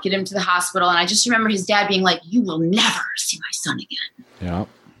out, get him to the hospital. And I just remember his dad being like, you will never see my son again. Yeah.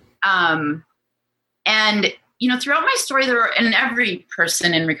 And throughout my story, and every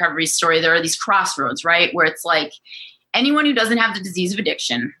person in recovery story, there are these crossroads, right? Where it's like anyone who doesn't have the disease of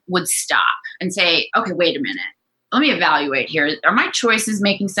addiction would stop and say, okay, wait a minute. Let me evaluate here. Are my choices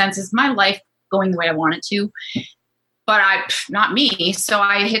making sense? Is my life going the way I want it to? But not me. So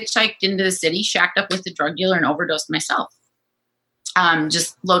I hitchhiked into the city, shacked up with a drug dealer, and overdosed myself.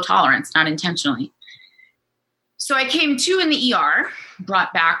 Just low tolerance, not intentionally. So I came to in the ER,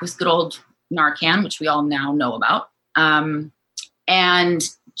 brought back with good old Narcan, which we all now know about. And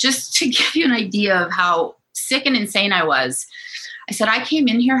just to give you an idea of how sick and insane I was, I said, I came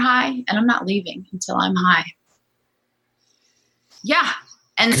in here high and I'm not leaving until I'm high. Yeah.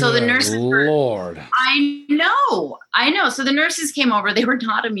 And so the nurses Lord. I know. So the nurses came over. They were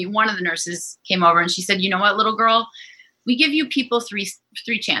not immune. One of the nurses came over and she said, you know what, little girl, we give you people three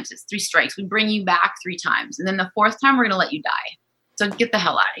chances, 3 strikes. We bring you back 3 times. And then the 4th time, we're going to let you die. So get the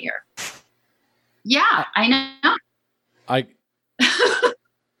hell out of here. Yeah, I know.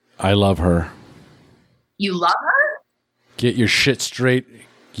 I love her. You love her? Get your shit straight.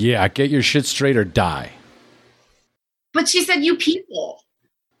 Yeah, get your shit straight or die. But she said, you people.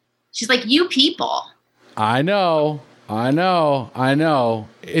 She's like, you people. I know. But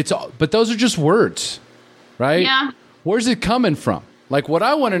those are just words, right? Yeah. Where's it coming from? Like, what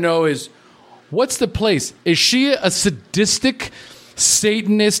I want to know is, what's the place? Is she a sadistic,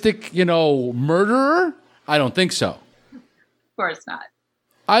 satanistic, murderer? I don't think so. Of course not.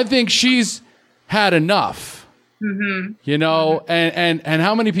 I think she's had enough. Mm-hmm. And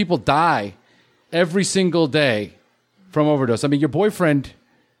how many people die every single day from overdose? I mean, your boyfriend,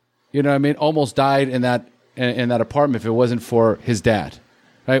 almost died in that apartment if it wasn't for his dad,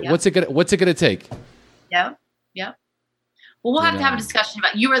 right? Yep. What's it gonna take? Yep. Well, we'll have to have a discussion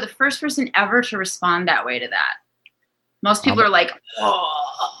about. You are the first person ever to respond that way to that. Most people are like,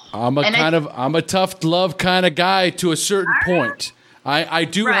 "Oh." I'm a tough love kind of guy to a certain point. I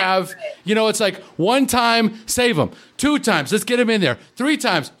do have, it's like 1 time, save him. 2 times, let's get him in there. 3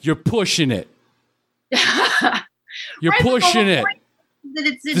 times, you're pushing it. You're pushing it.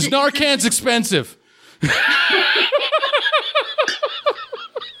 This Narcan's expensive.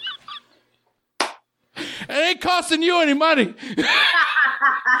 It ain't costing you any money.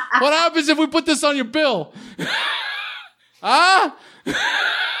 What happens if we put this on your bill? Huh?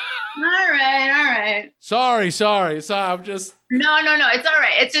 All right. Sorry. I'm just. No. It's all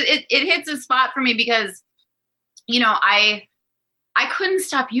right. It's just, it hits a spot for me because, I couldn't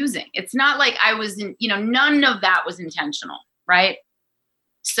stop using. It's not like I was, none of that was intentional, right?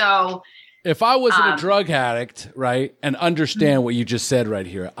 So. If I wasn't a drug addict, right, and understand what you just said right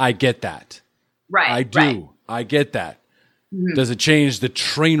here, I get that. Right. I do. Right. I get that. Mm-hmm. Does it change the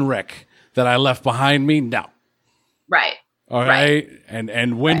train wreck that I left behind me? No. Right. All right.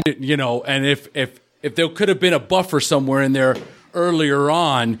 And when, and if there could have been a buffer somewhere in there earlier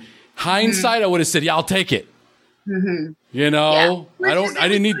on, hindsight, I would have said, yeah, I'll take it. Mm-hmm. I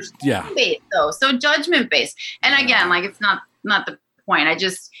didn't need, based, though. So judgment based. And again, like, it's not the point. I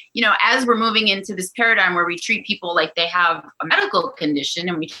just, as we're moving into this paradigm where we treat people like they have a medical condition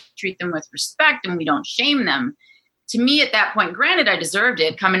and we treat them with respect and we don't shame them. To me at that point, granted, I deserved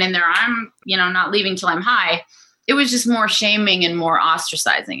it coming in there. I'm, not leaving till I'm high. It was just more shaming and more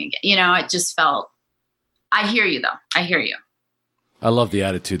ostracizing again. It just felt, I hear you though. I hear you. I love the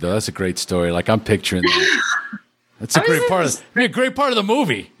attitude though. That's a great story. Like, I'm picturing that. That's a great part of the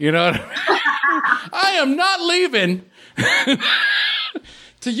movie. I am not leaving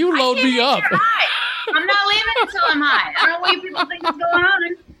till you load me up. I'm not leaving until I'm high. I don't know what people think is going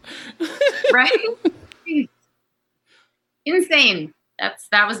on. Right? Insane.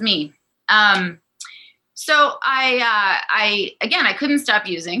 That was me. So I couldn't stop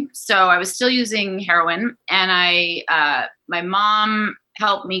using. So I was still using heroin, and my mom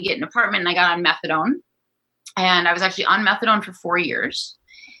helped me get an apartment, and I got on methadone, and I was actually on methadone for 4 years.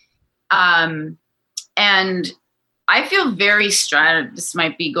 And I feel very strong. This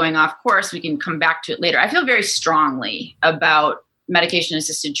might be going off course. We can come back to it later. I feel very strongly about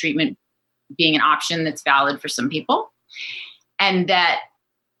medication-assisted treatment being an option that's valid for some people, and that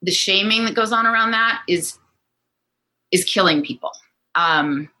the shaming that goes on around that is killing people.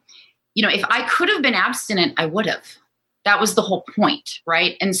 If I could have been abstinent, I would have. That was the whole point,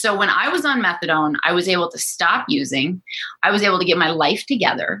 right? And so when I was on methadone, I was able to stop using. I was able to get my life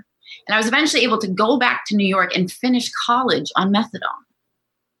together. And I was eventually able to go back to New York and finish college on methadone.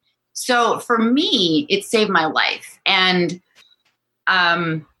 So for me, it saved my life. And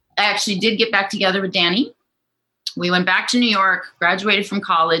I actually did get back together with Danny. We went back to New York, graduated from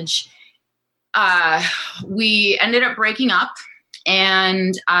college. We ended up breaking up,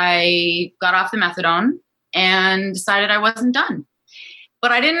 and I got off the methadone. and decided I wasn't done.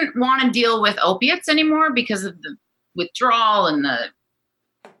 But I didn't want to deal with opiates anymore because of the withdrawal and the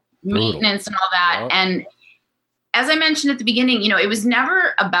maintenance and all that. Yep. And as I mentioned at the beginning, it was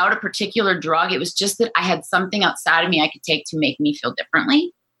never about a particular drug. It was just that I had something outside of me I could take to make me feel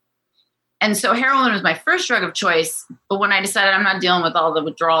differently. And so heroin was my first drug of choice. But when I decided I'm not dealing with all the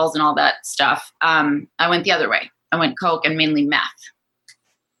withdrawals and all that stuff, I went the other way. I went coke and mainly meth.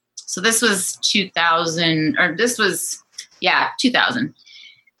 So this was 2000.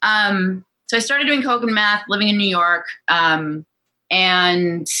 So I started doing coke and meth, living in New York.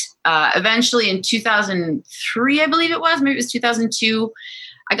 And eventually in 2003, I believe it was, maybe it was 2002,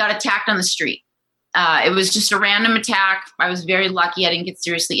 I got attacked on the street. It was just a random attack. I was very lucky. I didn't get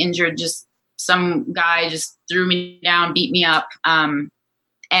seriously injured. Just some guy just threw me down, beat me up. And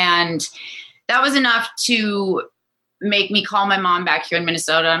that was enough to make me call my mom back here in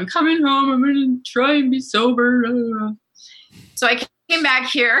Minnesota. I'm coming home. I'm going to try and be sober. So I came back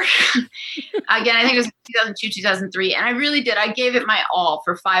here again. I think it was 2002, 2003. And I really did. I gave it my all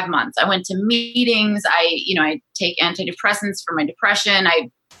for 5 months. I went to meetings. I take antidepressants for my depression.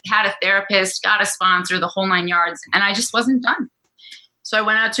 I had a therapist, got a sponsor, the whole 9 yards, and I just wasn't done. So I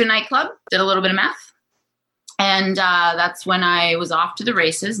went out to a nightclub, did a little bit of meth. And that's when I was off to the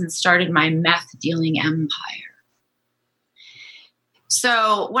races and started my meth dealing empire.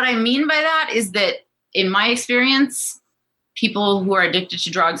 So what I mean by that is that in my experience, people who are addicted to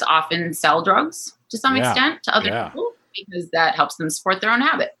drugs often sell drugs to some extent to other people because that helps them support their own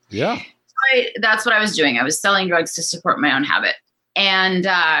habit. Yeah. So that's what I was doing. I was selling drugs to support my own habit. And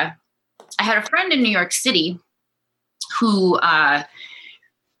I had a friend in New York City who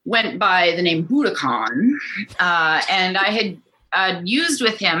went by the name Bidon. And I had used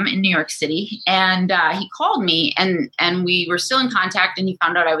with him in New York City. And he called me and we were still in contact, and he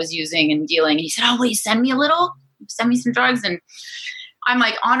found out I was using and dealing. And he said, "Oh, will you send me a little? Send me some drugs." And I'm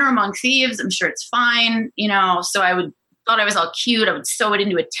like, honor among thieves. I'm sure it's fine. So thought I was all cute. I would sew it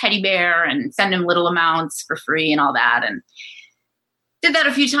into a teddy bear and send him little amounts for free and all that. And did that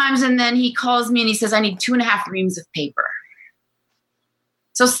a few times. And then he calls me and he says, "I need 2.5 reams of paper."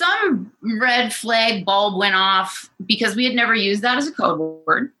 So some red flag bulb went off because we had never used that as a code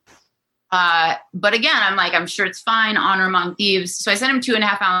word. But again, I'm like, I'm sure it's fine. Honor among thieves. So I sent him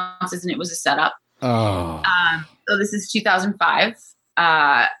 2.5 ounces and it was a setup. Oh. So this is 2005.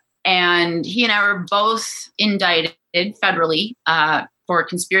 And he and I were both indicted federally for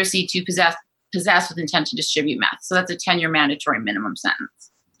conspiracy to possess with intent to distribute meth. So that's a 10-year mandatory minimum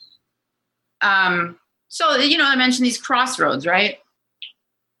sentence. So, I mentioned these crossroads, right?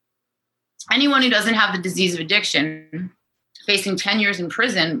 Anyone who doesn't have the disease of addiction facing 10 years in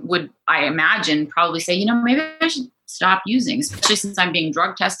prison would, I imagine, probably say, maybe I should stop using, especially since I'm being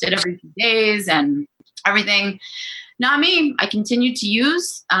drug tested every few days and everything. Not me. I continued to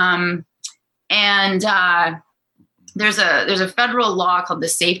use. There's a federal law called the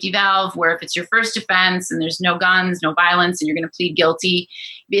safety valve, where if it's your first offense and there's no guns, no violence, and you're going to plead guilty,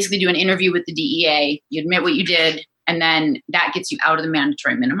 you basically do an interview with the DEA, you admit what you did, and then that gets you out of the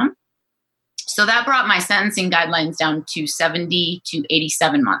mandatory minimum. So that brought my sentencing guidelines down to 70 to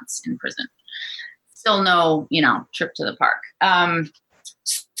 87 months in prison. Still no, trip to the park.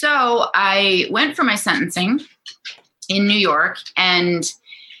 So I went for my sentencing in New York, and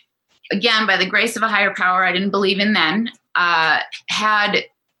again, by the grace of a higher power I didn't believe in then, had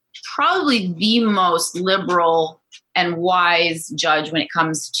probably the most liberal and wise judge when it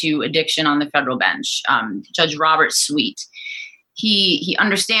comes to addiction on the federal bench, Judge Robert Sweet. He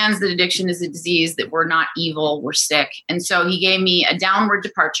understands that addiction is a disease, that we're not evil, we're sick. And so he gave me a downward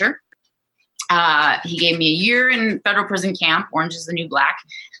departure. He gave me a year in federal prison camp, Orange is the New Black,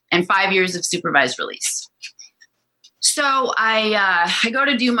 and 5 years of supervised release. So I go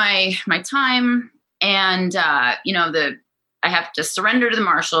to do my time, and I have to surrender to the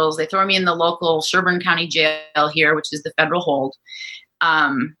marshals. They throw me in the local Sherburne County jail here, which is the federal hold.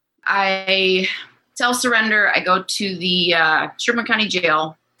 I self-surrender. I go to the Sherburne County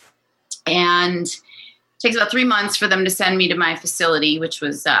jail, and it takes about 3 months for them to send me to my facility, which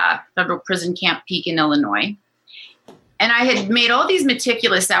was Federal Prison Camp Peak in Illinois. And I had made all these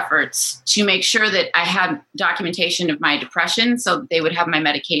meticulous efforts to make sure that I had documentation of my depression so that they would have my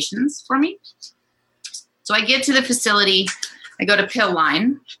medications for me. So I get to the facility, I go to pill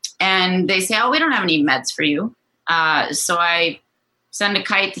line, and they say, "Oh, we don't have any meds for you." So I send a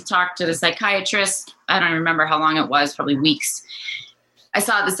kite to talk to the psychiatrist. I don't remember how long it was, probably weeks. I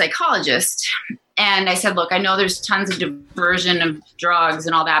saw the psychologist, and I said, "Look, I know there's tons of diversion of drugs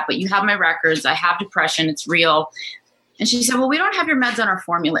and all that, but you have my records. I have depression. It's real." And she said, "Well, we don't have your meds on our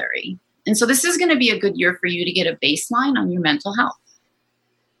formulary." And so this is going to be a good year for you to get a baseline on your mental health.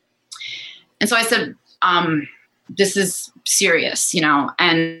 And so I said, this is serious,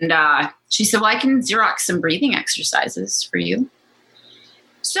 and she said, well, I can Xerox some breathing exercises for you.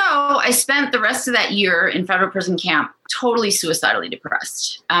 So I spent the rest of that year in federal prison camp totally suicidally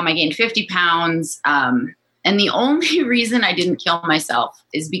depressed. I gained 50 pounds. And the only reason I didn't kill myself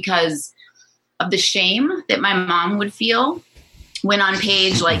is because of the shame that my mom would feel when on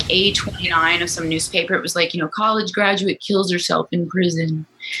page like A29 of some newspaper, it was like, college graduate kills herself in prison.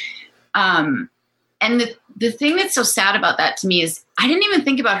 And the thing that's so sad about that to me is I didn't even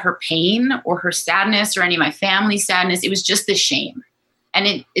think about her pain or her sadness or any of my family's sadness. It was just the shame.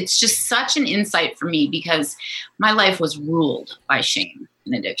 And it's just such an insight for me because my life was ruled by shame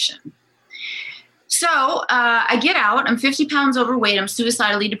and addiction. So I get out. I'm 50 pounds overweight. I'm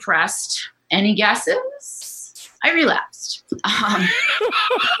suicidally depressed. Any guesses? I relapsed.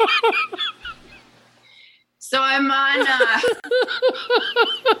 So I'm on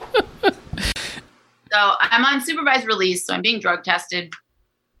supervised release. So I'm being drug tested.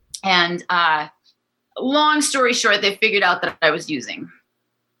 And long story short, they figured out that I was using.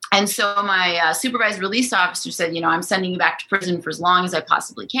 And so my supervised release officer said, I'm sending you back to prison for as long as I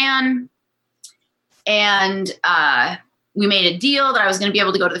possibly can. And we made a deal that I was going to be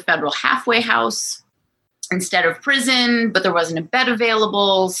able to go to the federal halfway house instead of prison, but there wasn't a bed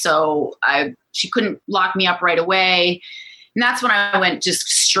available. So she couldn't lock me up right away. And that's when I went just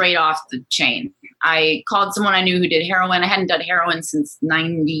straight off the chain. I called someone I knew who did heroin. I hadn't done heroin since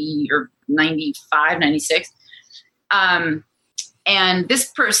 90 or 95, 96. And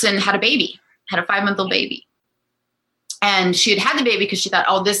this person had a 5-month-old baby. And she had the baby because she thought,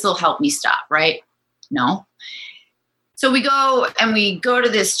 oh, this will help me stop, right? No. So we go to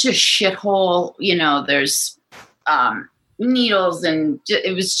this just shithole, there's needles, and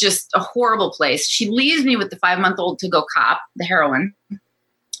it was just a horrible place. She leaves me with the 5-month-old to go cop the heroin.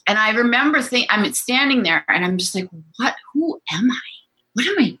 And I remember I'm standing there and I'm just like, who am I? What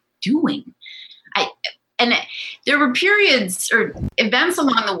am I doing? And there were periods or events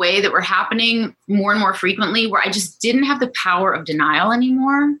along the way that were happening more and more frequently where I just didn't have the power of denial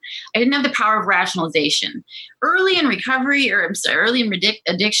anymore. I didn't have the power of rationalization. Early in recovery, early in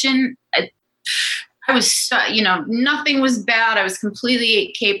addiction, I was, nothing was bad. I was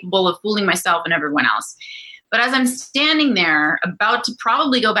completely capable of fooling myself and everyone else. But as I'm standing there about to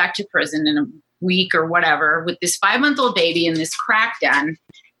probably go back to prison in a week or whatever with this 5-month-old baby in this crack den,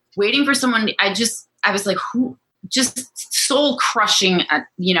 waiting for someone, I was like, who, just soul crushing,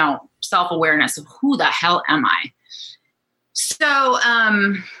 self-awareness of who the hell am I? So,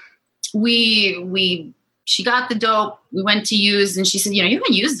 she got the dope, we went to use, and she said, you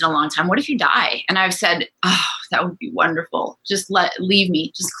haven't used it in a long time. What if you die? And I've said, oh, that would be wonderful. Just leave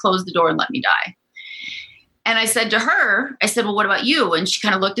me, just close the door and let me die. And I said to her, well, what about you? And she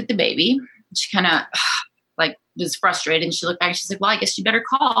kind of looked at the baby. She kind of was frustrated. And she looked back and she's like, well, I guess you better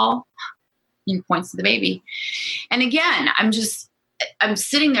call. And points to the baby. And again, I'm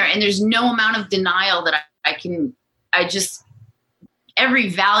sitting there and there's no amount of denial that every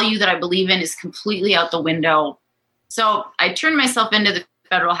value that I believe in is completely out the window. So I turned myself into the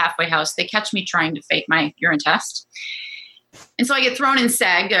federal halfway house. They catch me trying to fake my urine test. And so I get thrown in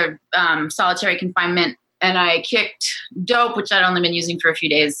SEG, or solitary confinement, and I kicked dope, which I'd only been using for a few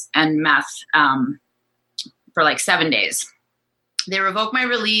days, and meth for like 7 days. They revoke my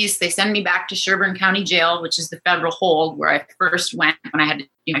release. They send me back to Sherburne County Jail, which is the federal hold where I first went when I had to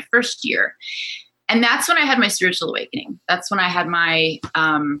do my first year. And that's when I had my spiritual awakening. That's when I had my,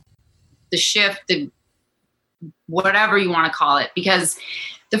 the shift, whatever you want to call it. Because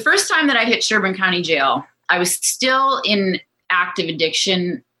the first time that I hit Sherburne County Jail, I was still in active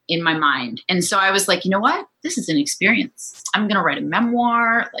addiction in my mind. And so I was like, you know what? This is an experience. I'm going to write a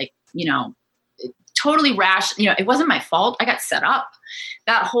memoir, totally rash. It wasn't my fault. I got set up,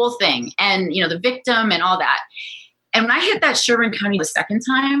 that whole thing. And, the victim and all that. And when I hit that Sherburne County the second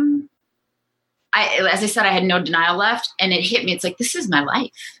time, as I said, I had no denial left, and it hit me. It's like, this is my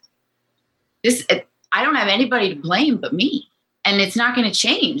life. I don't have anybody to blame but me, and it's not going to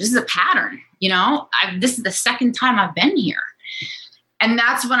change. This is a pattern. This is the second time I've been here. And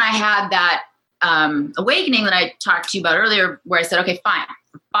that's when I had that awakening that I talked to you about earlier, where I said, okay, fine.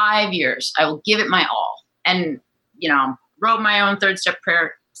 For 5 years, I will give it my all. And, wrote my own 3rd step prayer,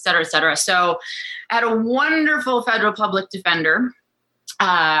 et cetera, et cetera. So I had a wonderful federal public defender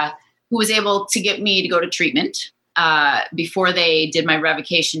who was able to get me to go to treatment before they did my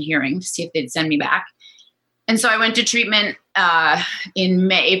revocation hearing to see if they'd send me back. And so I went to treatment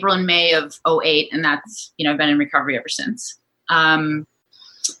in April and May of 2008. And that's, I've been in recovery ever since.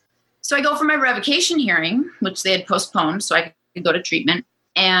 So So I go for my revocation hearing, which they had postponed so I could go to treatment.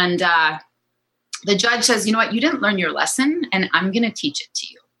 And the judge says, you know what, you didn't learn your lesson and I'm going to teach it to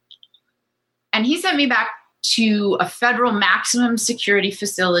you. And he sent me back to a federal maximum security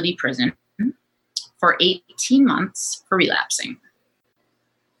facility prison for 18 months for relapsing.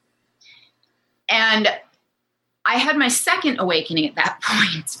 And I had my second awakening at that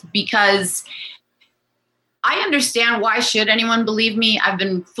point because I understand why should anyone believe me? I've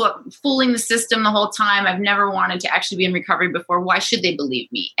been fooling the system the whole time. I've never wanted to actually be in recovery before. Why should they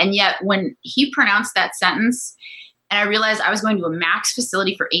believe me? And yet when he pronounced that sentence and I realized I was going to a max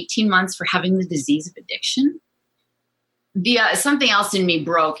facility for 18 months for having the disease of addiction, something else in me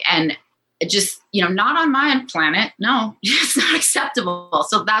broke and it just, not on my planet. No, it's not acceptable.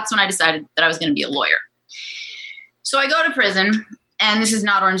 So that's when I decided that I was going to be a lawyer. So I go to prison, and this is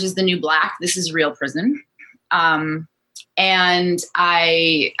not Orange is the New Black. This is real prison. And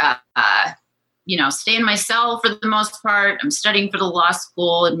I, stay in my cell for the most part. I'm studying for the law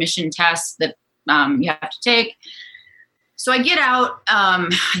school admission test that you have to take. So I get out, I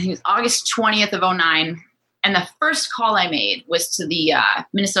think it was August 20th of 2009. And the first call I made was to the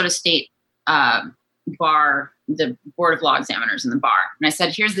Minnesota State bar, the Board of Law Examiners in the bar. And I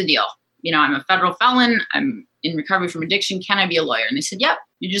said, here's the deal. I'm a federal felon. I'm in recovery from addiction. Can I be a lawyer? And they said, yep,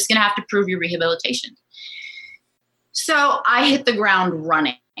 you're just going to have to prove your rehabilitation. So I hit the ground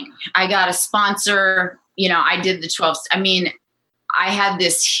running. I got a sponsor. I did the 12. I had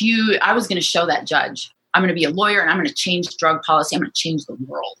this huge, I was going to show that judge, I'm going to be a lawyer and I'm going to change drug policy. I'm going to change the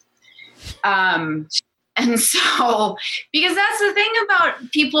world. And so, because that's the thing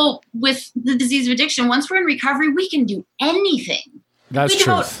about people with the disease of addiction, once we're in recovery, we can do anything. That's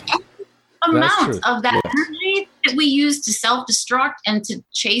true. Amount of that energy that we use to self-destruct and to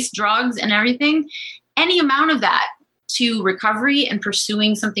chase drugs and everything, any amount of that to recovery and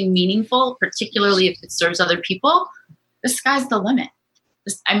pursuing something meaningful, particularly if it serves other people, the sky's the limit.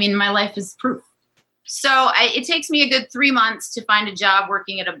 My life is proof. So it takes me a good 3 months to find a job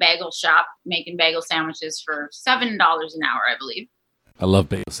working at a bagel shop, making bagel sandwiches for $7 an hour, I believe. I love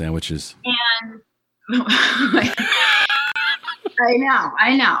bagel sandwiches. And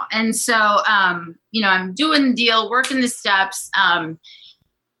I know. And so, I'm doing the deal, working the steps.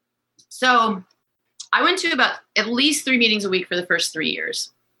 So I went to about at least 3 meetings a week for the first 3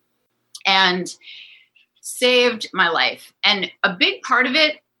 years and saved my life. And a big part of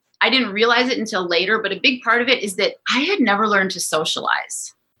it, I didn't realize it until later, but a big part of it is that I had never learned to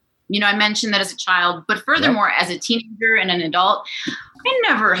socialize. I mentioned that as a child, but furthermore, as a teenager and an adult, I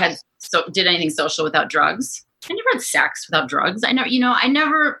never did anything social without drugs. I never had sex without drugs. I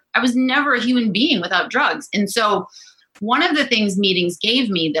was never a human being without drugs. And so one of the things meetings gave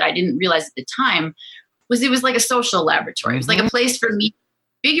me that I didn't realize at the time was it was like a social laboratory. It was like a place for me to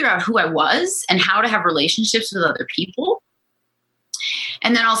figure out who I was and how to have relationships with other people.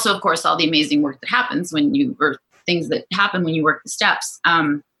 And then also, of course, all the amazing work that happens things that happen when you work the steps.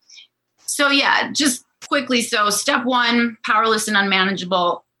 Just quickly. So step 1, powerless and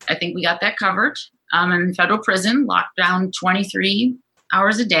unmanageable. I think we got that covered. I'm in federal prison, locked down 23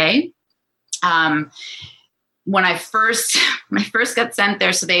 hours a day. When I first got sent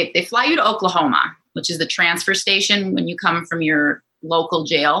there, so they fly you to Oklahoma, which is the transfer station when you come from your local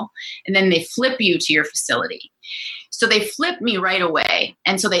jail, and then they flip you to your facility. So they flipped me right away,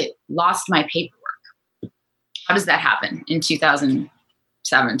 and so they lost my paperwork. How does that happen in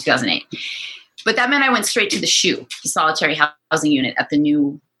 2007, 2008? But that meant I went straight to the SHU, the solitary housing unit at the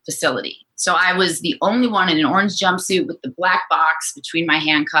new facility. So I was the only one in an orange jumpsuit with the black box between my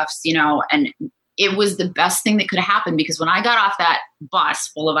handcuffs, and it was the best thing that could have happened because when I got off that bus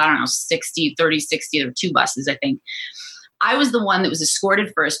full of, 60, there were 2 buses, I think, I was the one that was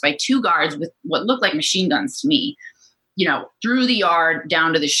escorted first by 2 guards with what looked like machine guns to me, through the yard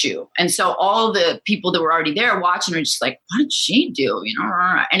down to the SHU. And so all the people that were already there watching were just like, what did she do?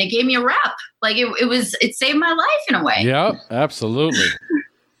 And it gave me a rep. Like it saved my life in a way. Yeah, absolutely.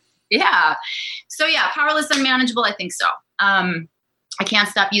 Yeah. So powerless, unmanageable. I think so. I can't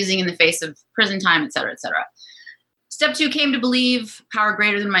stop using in the face of prison time, et cetera, et cetera. Step 2, came to believe power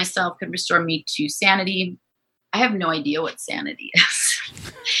greater than myself could restore me to sanity. I have no idea what sanity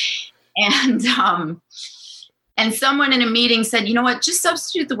is. And someone in a meeting said, you know what, just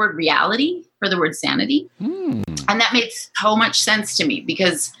substitute the word reality for the word sanity. And that made so much sense to me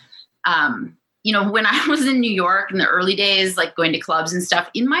because, when I was in New York in the early days, like going to clubs and stuff,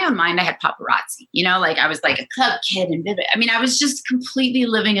 in my own mind, I had paparazzi, I was like a club kid. And I was just completely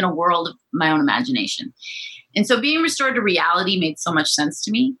living in a world of my own imagination. And so being restored to reality made so much sense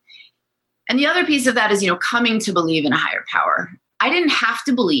to me. And the other piece of that is, coming to believe in a higher power. I didn't have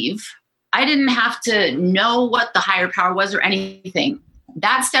to believe I didn't have to know what the higher power was or anything.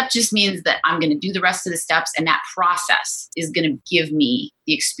 That step just means that I'm going to do the rest of the steps, and that process is going to give me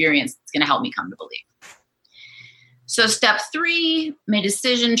the experience that's going to help me come to believe. So step 3, made a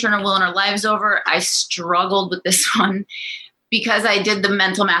decision, turn our will and our lives over. I struggled with this one because I did the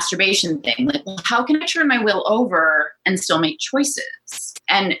mental masturbation thing. Like, well, how can I turn my will over and still make choices?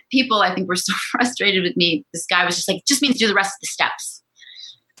 And people, I think, were so frustrated with me. This guy was just like, just means do the rest of the steps.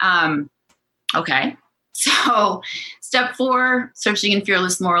 Okay. So step 4, searching and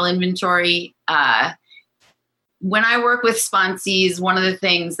fearless moral inventory. When I work with sponsees, one of the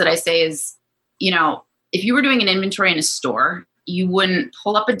things that I say is, if you were doing an inventory in a store, you wouldn't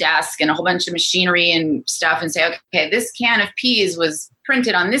pull up a desk and a whole bunch of machinery and stuff and say, okay, this can of peas was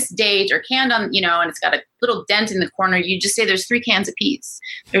printed on this date or canned on, and it's got a little dent in the corner. You just say there's 3 cans of peas.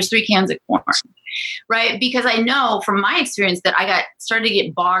 There's 3 cans of corn, right? Because I know from my experience that I started to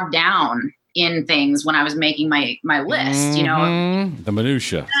get bogged down in things when I was making my list, The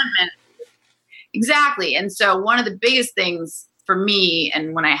minutia. Exactly. And so one of the biggest things for me,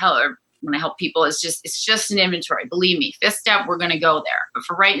 and when I help people, is it's just an inventory. Believe me, 5th step, we're going to go there. But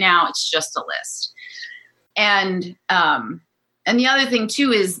for right now, it's just a list. And the other thing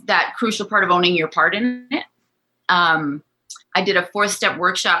too is that crucial part of owning your part in it. I did a 4th step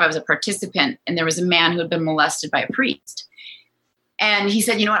workshop. I was a participant, and there was a man who had been molested by a priest. And he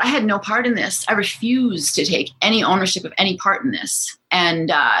said, you know what? I had no part in this. I refused to take any ownership of any part in this.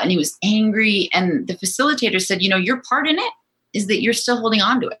 And he was angry. And the facilitator said, your part in it is that you're still holding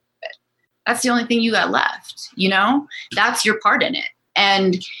on to it. That's the only thing you got left. That's your part in it.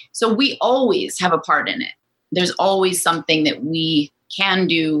 And so we always have a part in it. There's always something that we can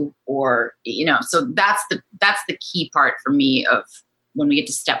do, or, so that's the key part for me of when we get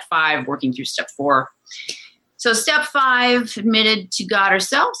to step 5, working through step 4. So step 5, admitted to God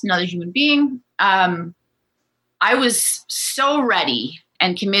ourselves, another human being. I was so ready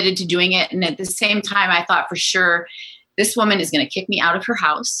and committed to doing it. And at the same time, I thought for sure, this woman is going to kick me out of her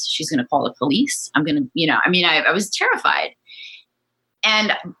house. She's going to call the police. I'm going to, I was terrified.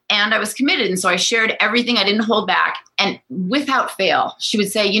 And I was committed. And so I shared everything. I didn't hold back. And without fail, she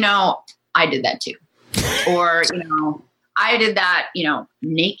would say, I did that too. Or, I did that,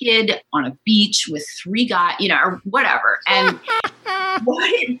 naked on a beach with 3 guys, or whatever. And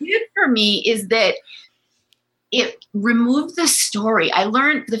what it did for me is that it removed the story. I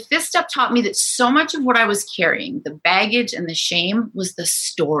learned, the 5th step taught me that so much of what I was carrying, the baggage and the shame, was the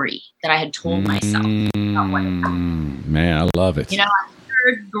story that I had told myself about what had happened. Man, I love it. I'm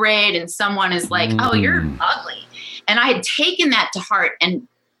 3rd grade and someone is like, oh, you're ugly. And I had taken that to heart, and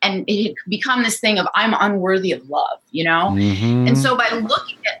it had become this thing of I'm unworthy of love, And so by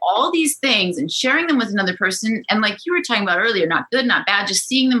looking at all these things and sharing them with another person, and like you were talking about earlier, not good, not bad, just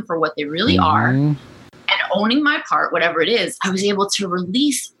seeing them for what they really are and owning my part, whatever it is, I was able to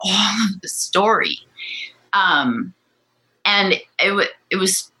release all of the story. And it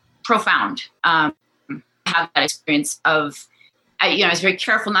was profound. Have that experience of, I was very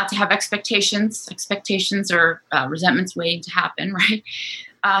careful not to have expectations. Expectations are resentments waiting to happen, right?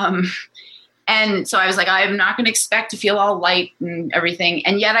 And so I was like, I'm not going to expect to feel all light and everything.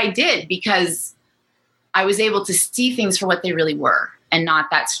 And yet I did, because I was able to see things for what they really were and not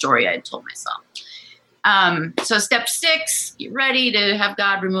that story I had told myself. So step 6, get ready to have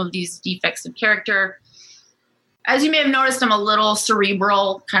God remove these defects of character. As you may have noticed, I'm a little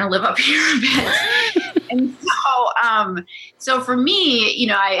cerebral, kind of live up here a bit. And so for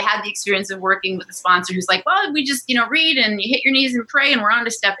me, I had the experience of working with a sponsor who's like, well, we just, read and you hit your knees and pray and we're on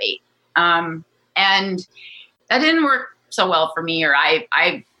to step 8. And that didn't work so well for me, or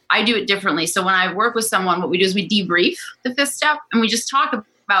I do it differently. So when I work with someone, what we do is we debrief the 5th step and we just talk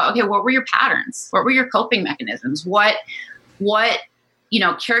about, okay, what were your patterns? What were your coping mechanisms? What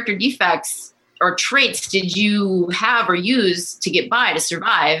character defects or traits did you have or use to get by, to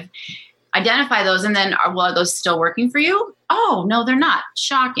survive? Identify those, and then are those still working for you? Oh, no, they're not.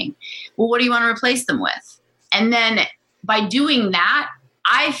 Shocking. Well, what do you want to replace them with? And then by doing that,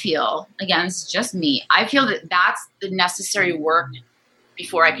 I feel, again, it's just me, I feel that that's the necessary work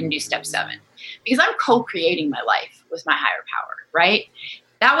before I can do step 7. Because I'm co-creating my life with my higher power, right?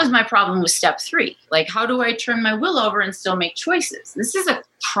 That was my problem with step 3. Like, how do I turn my will over and still make choices? This is a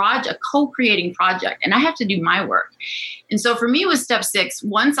co-creating project, and I have to do my work. And so for me with step 6,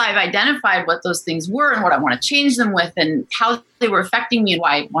 once I've identified what those things were and what I want to change them with and how they were affecting me and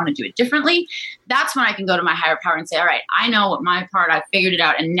why I want to do it differently, that's when I can go to my higher power and say, all right, I know what my part, I figured it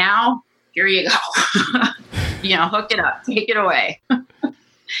out. And now here you go. Hook it up, take it away.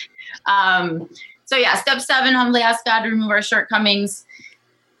 So yeah, step 7, humbly ask God to remove our shortcomings.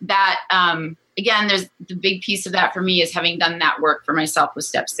 that, again, there's the big piece of that for me is having done that work for myself with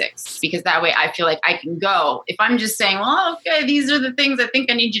step 6, because that way I feel like I can go. If I'm just saying, well, okay, these are the things I think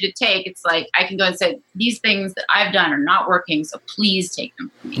I need you to take. It's like, I can go and say, these things that I've done are not working. So please take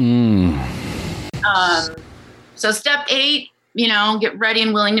them from me. So step 8, get ready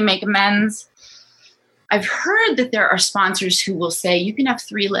and willing to make amends. I've heard that there are sponsors who will say you can have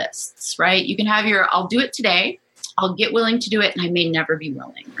 3 lists, right? You can have your, I'll do it today, I'll get willing to do it, and I may never be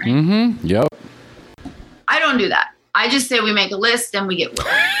willing, right? Mm-hmm. Yep. I don't do that. I just say we make a list and we get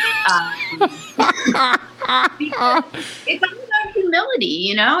willing. It's about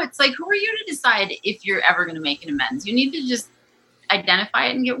humility, It's like, who are you to decide if you're ever going to make an amends? You need to just identify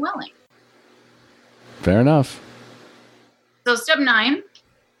it and get willing. Fair enough. So step 9,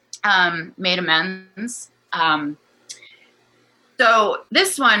 made amends. So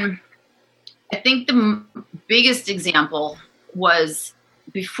this one, I think the biggest example was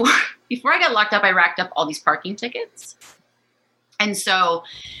before I got locked up, I racked up all these parking tickets. And so,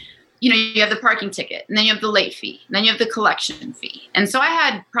 you have the parking ticket, and then you have the late fee, and then you have the collection fee. And so I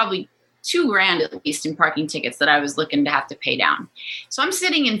had probably $2,000 at least in parking tickets that I was looking to have to pay down. So I'm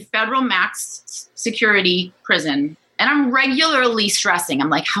sitting in federal max security prison, and I'm regularly stressing. I'm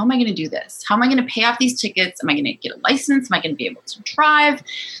like, how am I going to do this? How am I going to pay off these tickets? Am I going to get a license? Am I going to be able to drive?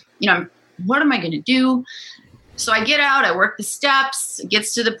 What am I going to do? So I get out, I work the steps. It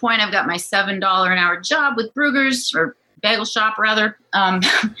gets to the point I've got my $7 an hour job with Bruegger's, or bagel shop rather.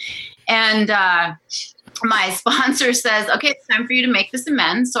 And my sponsor says, okay, it's time for you to make this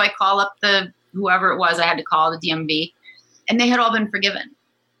amends. So I call up whoever it was I had to call, the DMV, and they had all been forgiven.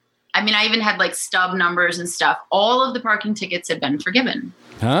 I mean, I even had like stub numbers and stuff. All of the parking tickets had been forgiven.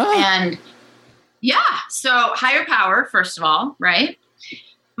 Huh? And yeah, so higher power, first of all, right?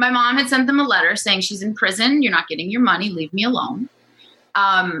 My mom had sent them a letter saying she's in prison. You're not getting your money. Leave me alone.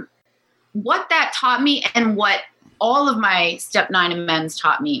 What that taught me, and what all of my step 9 amends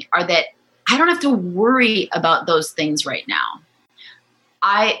taught me, are that I don't have to worry about those things right now.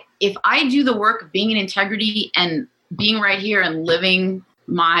 If I do the work of being in integrity and being right here and living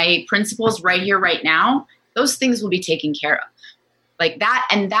my principles right here, right now, those things will be taken care of. Like that.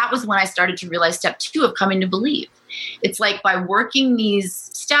 And that was when I started to realize step 2 of coming to believe. It's like by working these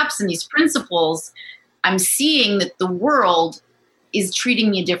steps and these principles, I'm seeing that the world is treating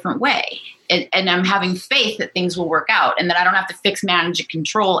me a different way. And I'm having faith that things will work out, and that I don't have to fix, manage, and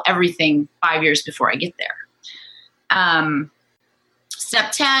control everything 5 years before I get there.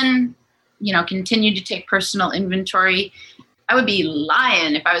 Step 10, continue to take personal inventory. I would be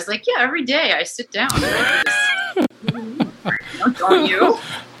lying if I was like, yeah, every day I sit down. Don't you?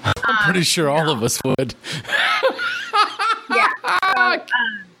 I'm pretty sure all of us would. Yeah. So,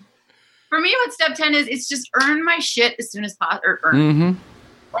 for me, what step 10 is, it's just earn my shit as soon as possible,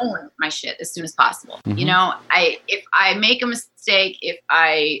 own my shit as soon as possible. Mm-hmm. If I make a mistake, if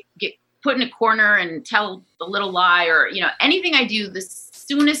I get put in a corner and tell a little lie, or, anything I do, the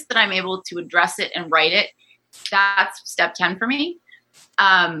soonest that I'm able to address it and write it, that's step 10 for me.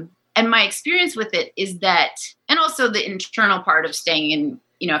 And my experience with it is that, and also the internal part of staying in,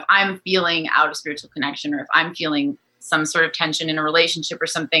 if I'm feeling out of spiritual connection, or if I'm feeling some sort of tension in a relationship or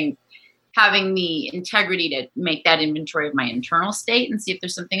something, having the integrity to make that inventory of my internal state and see if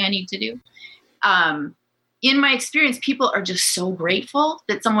there's something I need to do. In my experience, people are just so grateful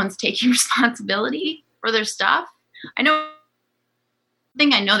that someone's taking responsibility for their stuff. I know they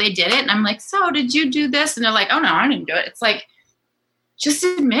did it, and I'm like, so did you do this? And they're like, oh no, I didn't do it. It's like, just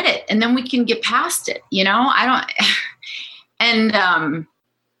admit it, and then we can get past it. And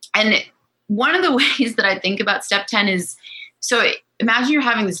one of the ways that I think about step 10 is, so imagine you're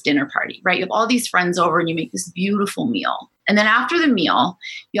having this dinner party, right? You have all these friends over and you make this beautiful meal. And then after the meal,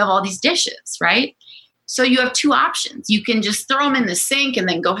 you have all these dishes, right? So you have 2 options. You can just throw them in the sink and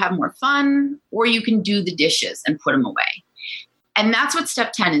then go have more fun, or you can do the dishes and put them away. And that's what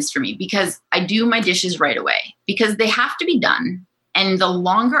step 10 is for me, because I do my dishes right away, because they have to be done. And the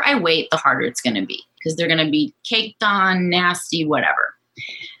longer I wait, the harder it's going to be, because they're going to be caked on, nasty, whatever.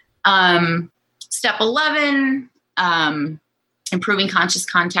 Step 11, improving conscious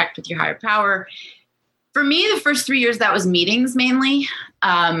contact with your higher power. For me, the first 3 years, that was meetings mainly,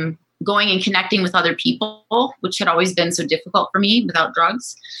 going and connecting with other people, which had always been so difficult for me without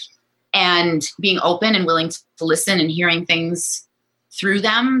drugs, and being open and willing to listen and hearing things through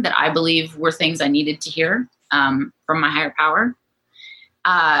them that I believe were things I needed to hear from my higher power.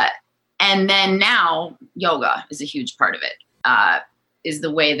 And then now yoga is a huge part of it, is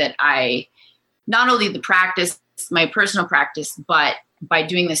the way that I, not only the practice, my personal practice, but by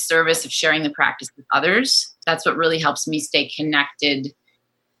doing the service of sharing the practice with others, that's what really helps me stay connected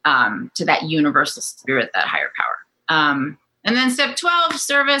to that universal spirit, that higher power. And then step 12,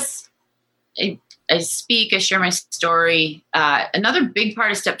 service. I speak, I share my story. Another big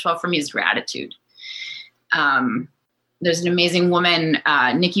part of step 12 for me is gratitude. There's an amazing woman,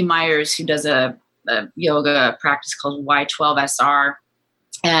 Nikki Myers, who does a yoga practice called Y12SR.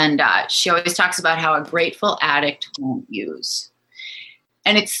 And she always talks about how a grateful addict won't use.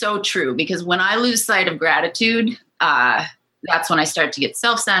 And it's so true, because when I lose sight of gratitude, that's when I start to get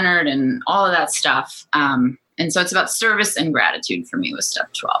self-centered and all of that stuff. And so it's about service and gratitude for me with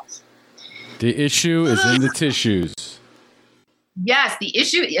step 12. The issue is in the tissues. Yes, the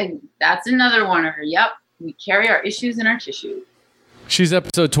issue. That's another one of her. Yep. We carry our issues in our tissue. She's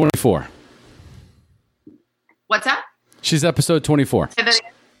episode 24. What's that? She's episode 24. Say that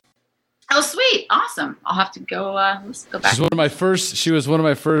again. Oh, sweet. Awesome. I'll have to go, let's go back. She was one of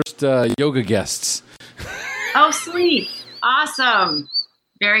my first yoga guests. Oh, sweet. Awesome.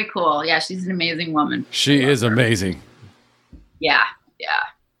 Very cool. Yeah, she's an amazing woman. She is amazing. Yeah.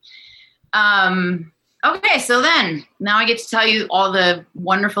 Okay, so then now I get to tell you all the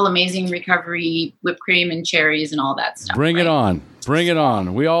wonderful, amazing recovery, whipped cream and cherries and all that stuff. Bring it on. Bring it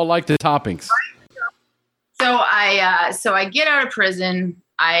on. We all like the toppings. So I get out of prison.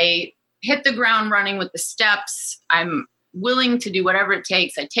 I hit the ground running with the steps. I'm willing to do whatever it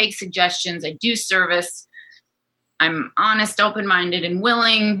takes. I take suggestions. I do service. I'm honest, open-minded, and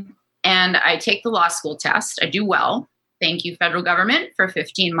willing. And I take the law school test. I do well. Thank you, federal government, for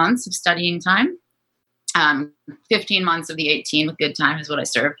 15 months of studying time. 15 months of the 18 with good time is what I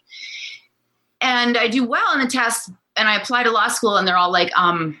served. And I do well in the test, and I apply to law school, and they're all like,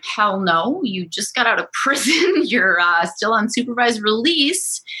 hell no, you just got out of prison. You're still on supervised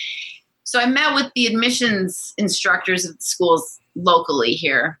release. So I met with the admissions instructors of the schools locally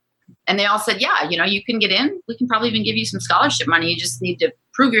here. And they all said, yeah, you can get in. We can probably even give you some scholarship money. You just need to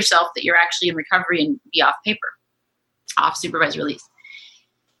prove yourself that you're actually in recovery and be off paper, off supervised release.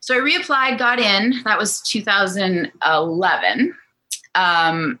 So I reapplied, got in. That was 2011.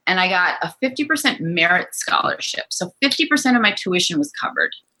 And I got a 50% merit scholarship. So 50% of my tuition was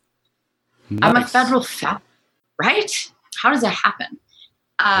covered. Nice. I'm a federal felon, right? How does that happen?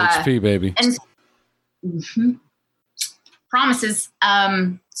 HP, baby. And promises.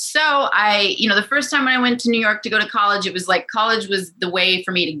 So I, the first time when I went to New York to go to college, it was like college was the way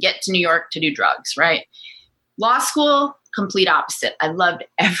for me to get to New York to do drugs, right? Law school, complete opposite. I loved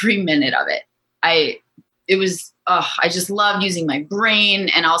every minute of it. I just loved using my brain.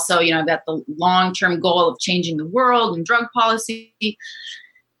 And also, I've got the long-term goal of changing the world and drug policy.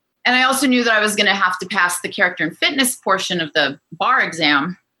 And I also knew that I was going to have to pass the character and fitness portion of the bar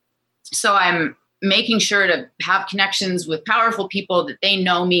exam. So I'm making sure to have connections with powerful people that they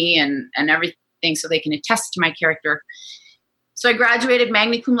know me and everything so they can attest to my character. So I graduated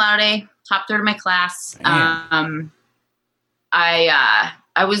magna cum laude, top third of my class. I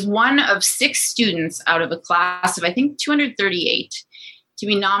was one of 6 students out of a class of, I think, 238 to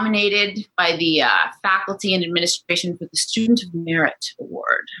be nominated by the faculty and administration for the Student of Merit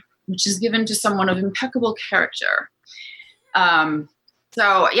Award, which is given to someone of impeccable character.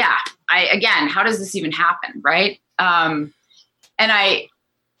 So yeah, how does this even happen, right? The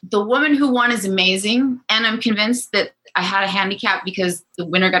woman who won is amazing, and I'm convinced that I had a handicap because the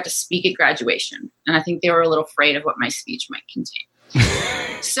winner got to speak at graduation, and I think they were a little afraid of what my speech might contain.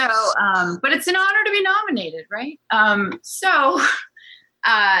 So, but it's an honor to be nominated, right? So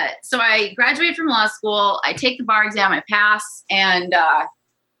I graduate from law school. I take the bar exam, I pass, and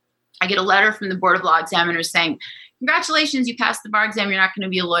I get a letter from the Board of Law Examiners saying, congratulations, you passed the bar exam. You're not going to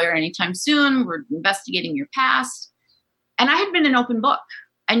be a lawyer anytime soon. We're investigating your past. And I had been an open book.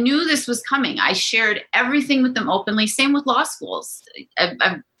 I knew this was coming. I shared everything with them openly. Same with law schools.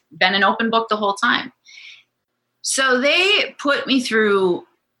 I've been an open book the whole time. So they put me through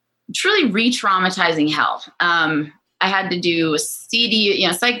truly re-traumatizing hell. I had to do a CD,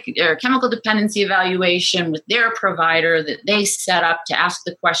 chemical dependency evaluation with their provider that they set up to ask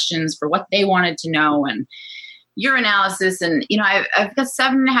the questions for what they wanted to know, and urinalysis. And, I've got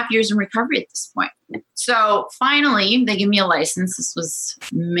 7.5 years in recovery at this point. So finally, they give me a license. This was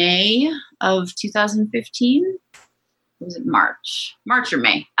May of 2015. Was it March or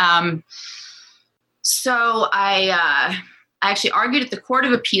May? So I actually argued at the Court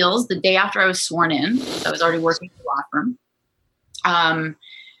of Appeals the day after I was sworn in. So I was already working at the law firm.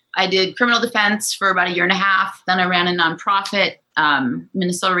 I did criminal defense for about 1.5 years. Then I ran a nonprofit,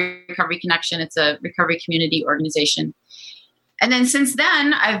 Minnesota Recovery Connection. It's a recovery community organization. And then since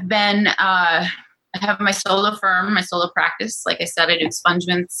then, I've been, I have my solo firm, my solo practice. Like I said, I do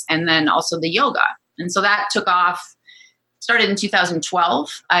expungements and then also the yoga. And so that took off started in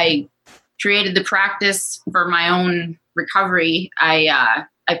 2012. I created the practice for my own recovery. I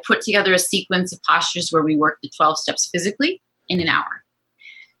put together a sequence of postures where we work the 12 steps physically in an hour.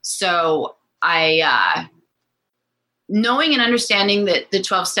 So knowing and understanding that the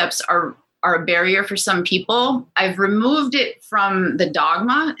 12 steps are a barrier for some people, I've removed it from the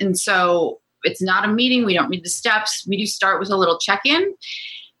dogma. And so it's not a meeting. We don't read the steps. We do start with a little check-in.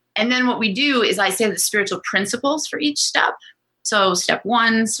 And then what we do is I say the spiritual principles for each step. So step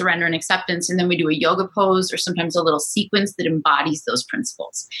 1, surrender and acceptance. And then we do a yoga pose or sometimes a little sequence that embodies those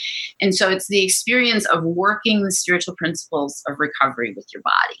principles. And so it's the experience of working the spiritual principles of recovery with your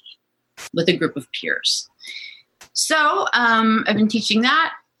body, with a group of peers. So I've been teaching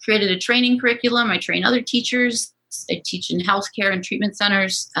that, created a training curriculum. I train other teachers. I teach in healthcare and treatment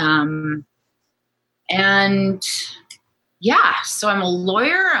centers. And yeah, so I'm a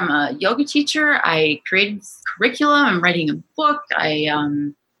lawyer. I'm a yoga teacher. I created curriculum. I'm writing a book.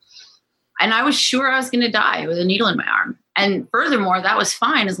 And I was sure I was going to die with a needle in my arm. And furthermore, that was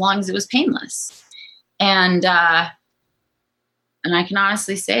fine as long as it was painless. And I can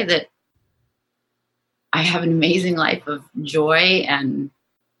honestly say that I have an amazing life of joy and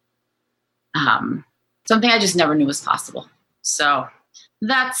something I just never knew was possible. So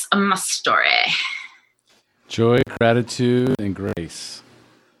that's my story. Joy, gratitude, and grace.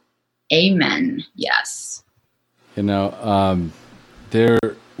 Amen. Yes. You know,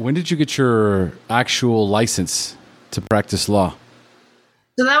 when did you get your actual license to practice law?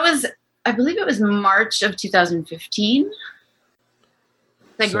 So that was, I believe it was March of 2015.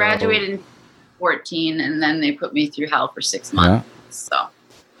 I graduated in 2014, and then they put me through hell for 6 months. Yeah.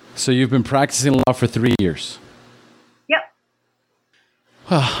 So you've been practicing law for 3 years. Yep.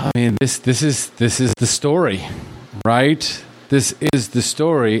 I mean, this is the story, right? This is the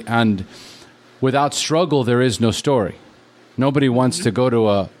story, and without struggle, there is no story. Nobody wants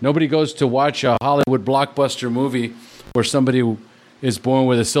to nobody goes to watch a Hollywood blockbuster movie where somebody is born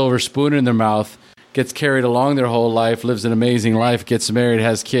with a silver spoon in their mouth, gets carried along their whole life, lives an amazing life, gets married,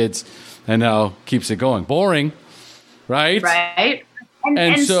 has kids, and now keeps it going. Boring, right? Right.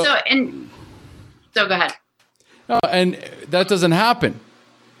 And so go ahead. And that doesn't happen,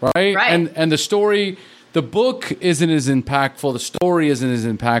 right? Right. And the story, the book isn't as impactful. The story isn't as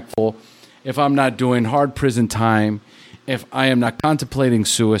impactful if I'm not doing hard prison time, if I am not contemplating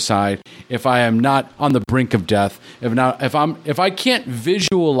suicide, if I am not on the brink of death, if I can't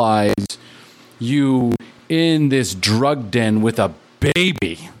visualize you in this drug den with a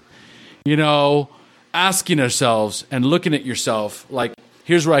baby, you know, asking ourselves and looking at yourself like,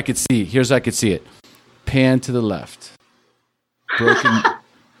 here's where I could see it. Pan to the left,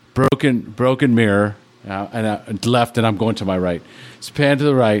 broken mirror, and left, and I'm going to my right. It's pan to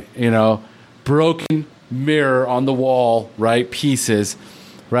the right, you know, broken mirror on the wall, right? Pieces,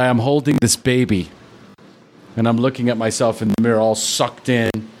 right? I'm holding this baby, and I'm looking at myself in the mirror, all sucked in,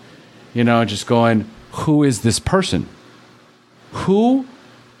 you know, just going, who is this person? Who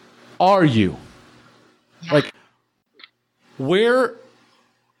are you? Like, where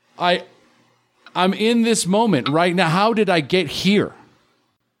I'm in this moment right now. How did I get here?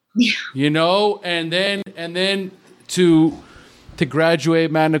 Yeah. You know, and then to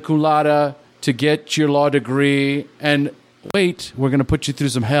graduate magna cum laude, to get your law degree, and wait, we're going to put you through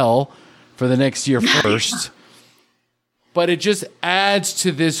some hell for the next year first. But it just adds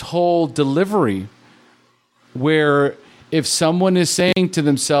to this whole delivery where if someone is saying to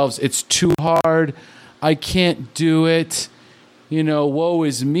themselves, it's too hard, I can't do it, you know, woe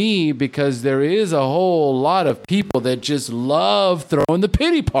is me, because there is a whole lot of people that just love throwing the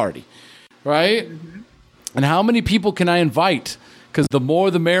pity party, right? Mm-hmm. And how many people can I invite? Because the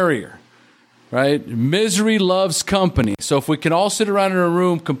more the merrier, right? Misery loves company. So if we can all sit around in a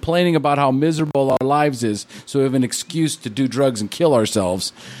room complaining about how miserable our lives is, so we have an excuse to do drugs and kill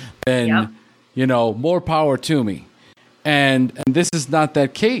ourselves, then, you know, more power to me. And this is not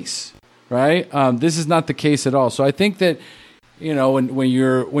that case, right? This is not the case at all. So I think that, you know, when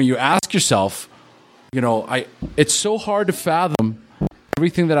you ask yourself, you know, it's so hard to fathom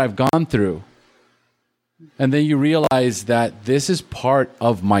everything that I've gone through. And then you realize that this is part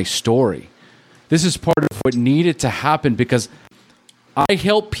of my story. This is part of what needed to happen, because I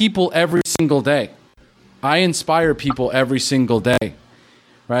help people every single day. I inspire people every single day,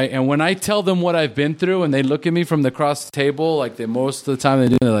 right? And when I tell them what I've been through and they look at me from across the table, like most of the time they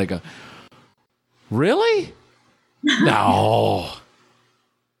do, they're like, really? No.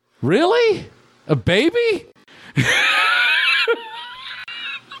 Really? A baby?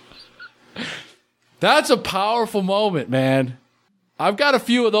 That's a powerful moment, man. I've got a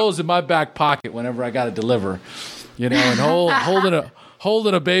few of those in my back pocket whenever I got to deliver, and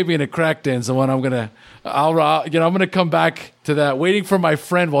holding a baby in a crack den is the one I'm gonna come back to that. Waiting for my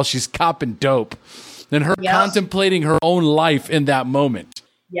friend while she's copping dope, and her contemplating her own life in that moment.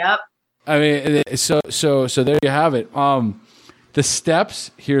 Yep. I mean, so there you have it. The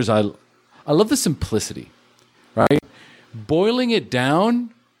steps. I love the simplicity, right? Boiling it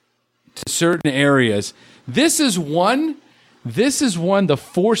down to certain areas. This is one, the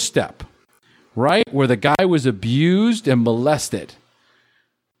 4-step, right? Where the guy was abused and molested.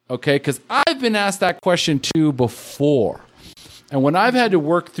 Okay, because I've been asked that question too before. And when I've had to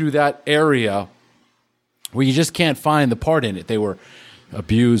work through that area where you just can't find the part in it, they were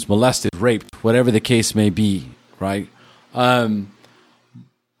abused, molested, raped, whatever the case may be, right?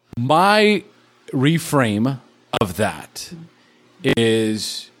 My reframe of that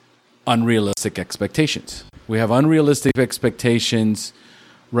is unrealistic expectations. We have unrealistic expectations,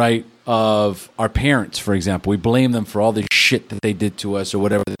 right, of our parents, for example. We blame them for all the shit that they did to us or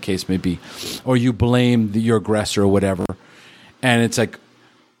whatever the case may be. Or you blame your aggressor or whatever. And it's like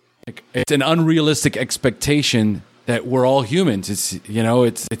it's an unrealistic expectation that we're all humans.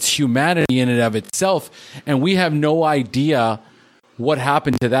 It's humanity in and of itself. And we have no idea what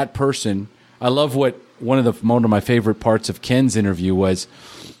happened to that person. I love what one of my favorite parts of Ken's interview was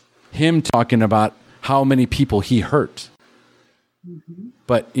him talking about how many people he hurt. Mm-hmm.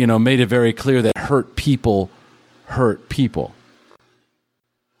 But, made it very clear that hurt people.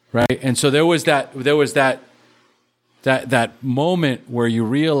 Right? And so there was that moment where you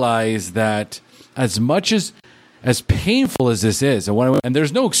realize that as much as painful as this is, and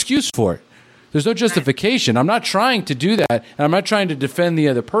there's no excuse for it. There's no justification. I'm not trying to do that, and I'm not trying to defend the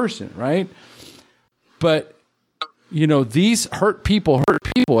other person, right? But, these hurt people.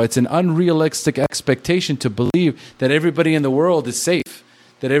 It's an unrealistic expectation to believe that everybody in the world is safe,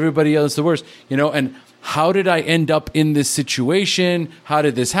 that everybody else is the worst, and how did I end up in this situation? How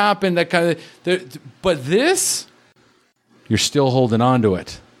did this happen? That kind of, but this, you're still holding on to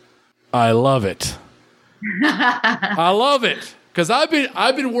it. I love it. I love it. Because I've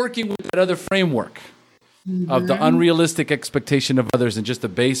been working with that other framework of the unrealistic expectation of others and just the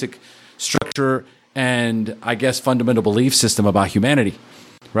basic structure and I guess fundamental belief system about humanity,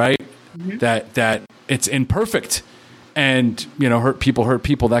 right? Mm-hmm. That it's imperfect and hurt people,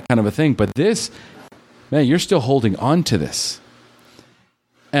 that kind of a thing. But this, man, you're still holding on to this,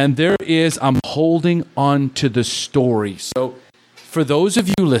 and I'm holding on to the story. So for those of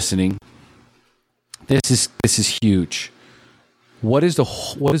you listening, this is huge. What is the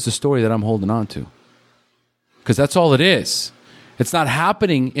story that I'm holding on to? Because that's all it is. It's not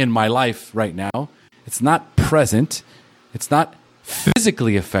happening in my life right now. It's not present. It's not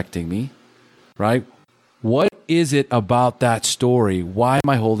physically affecting me, right? What is it about that story? Why am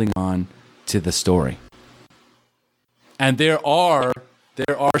I holding on to the story? And there are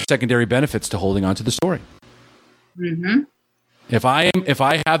secondary benefits to holding on to the story. Mm-hmm. If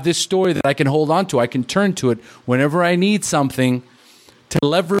I have this story that I can hold on to, I can turn to it whenever I need something to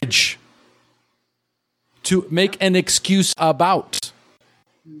leverage, to make an excuse about,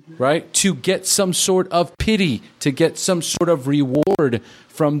 right? To get some sort of pity, to get some sort of reward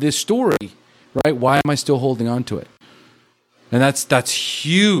from this story, right? Why am I still holding on to it? And that's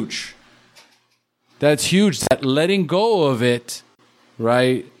huge. That's huge. That letting go of it,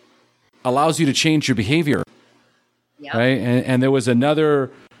 right, allows you to change your behavior. Yep. Right? And there was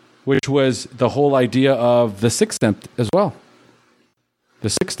another, which was the whole idea of the 6th step as well. The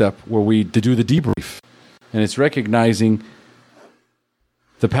 6th step, where we do the debrief. And it's recognizing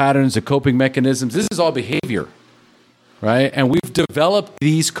the patterns, the coping mechanisms. This is all behavior, right? And we've developed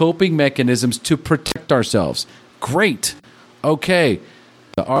these coping mechanisms to protect ourselves. Great. Okay.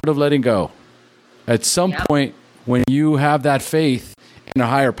 The art of letting go. At some point, when you have that faith in a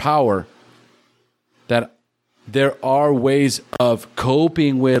higher power, that there are ways of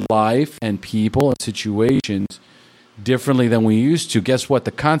coping with life and people and situations differently than we used to. Guess what?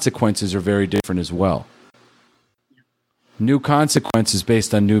 The consequences are very different as well. New consequences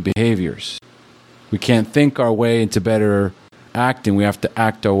based on new behaviors. We can't think our way into better acting. We have to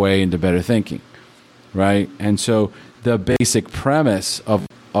act our way into better thinking, right? And so the basic premise of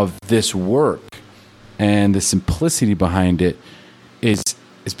this work and the simplicity behind it is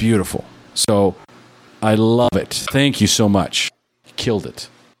beautiful. So I love it. Thank you so much. You killed it.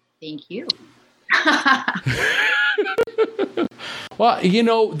 Thank you. Well,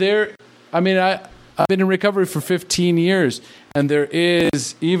 I've been in recovery for 15 years, and there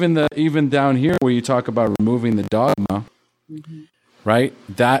is even down here where you talk about removing the dogma, mm-hmm. right?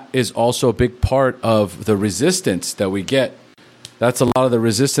 That is also a big part of the resistance that we get. That's a lot of the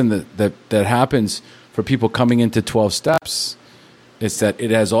resistance that happens for people coming into 12 steps, it's that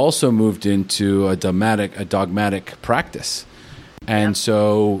it has also moved into a dogmatic practice. And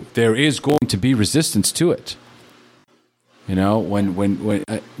so there is going to be resistance to it. You know,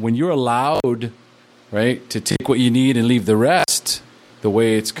 when you're allowed, right, to take what you need and leave the rest, the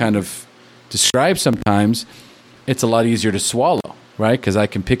way it's kind of described sometimes, it's a lot easier to swallow, right? Because I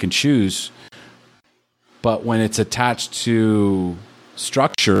can pick and choose. But when it's attached to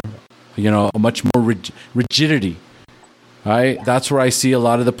structure, you know, a much more rigidity, right? That's where I see a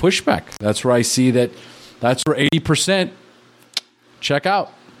lot of the pushback. That's where I see that's where 80% check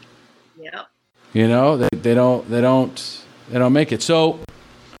out. Yeah. You know, they don't make it. So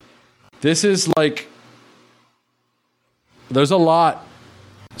this is like, there's a lot,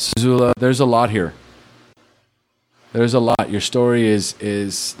 Suzula, there's a lot here. There's a lot. Your story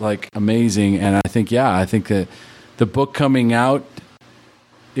is like amazing. And I think that the book coming out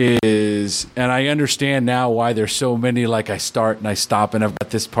is, and I understand now why there's so many, like I start and I stop and I've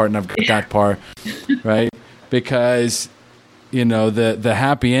got this part and I've got that part, right? Because, you know, the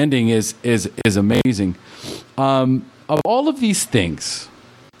happy ending is amazing. Of all of these things,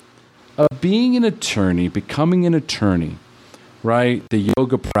 of being an attorney, becoming an attorney, right? The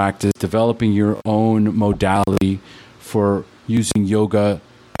yoga practice, developing your own modality for using yoga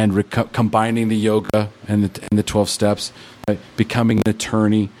and combining the yoga and the 12 steps, right? Becoming an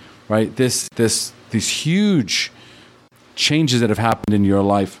attorney, right? These huge changes that have happened in your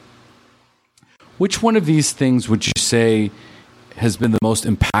life. Which one of these things would you say has been the most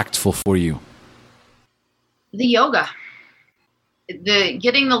impactful for you? The yoga.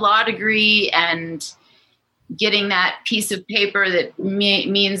 Getting the law degree and getting that piece of paper that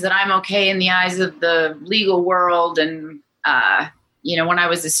means that I'm okay in the eyes of the legal world. And, you know, when I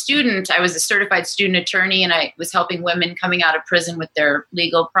was a student, I was a certified student attorney and I was helping women coming out of prison with their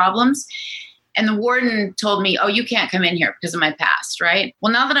legal problems. And the warden told me, oh, you can't come in here because of my past, right?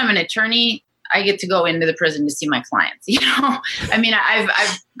 Well, now that I'm an attorney, I get to go into the prison to see my clients. You know, I mean,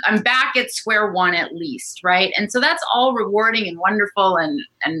 I'm back at square one at least, right? And so that's all rewarding and wonderful,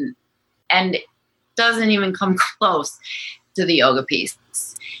 and doesn't even come close to the yoga piece.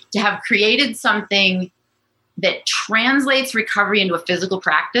 To have created something that translates recovery into a physical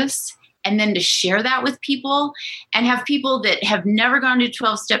practice, and then to share that with people, and have people that have never gone to a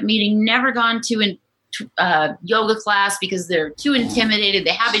 12-step meeting, never gone to an yoga class because they're too intimidated,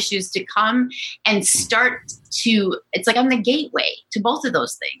 they have issues, to come and start to, it's like I'm the gateway to both of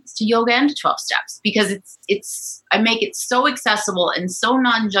those things, to yoga and to 12 steps, because I make it so accessible and so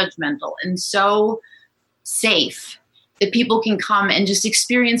non-judgmental and so safe that people can come and just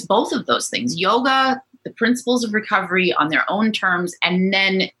experience both of those things, yoga, the principles of recovery on their own terms, and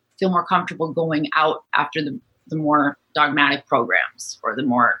then feel more comfortable going out after the more dogmatic programs or the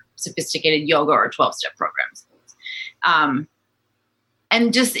more sophisticated yoga or 12-step programs.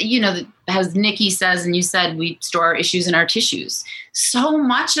 And just, you know, as Nikki says, and you said, we store our issues in our tissues. So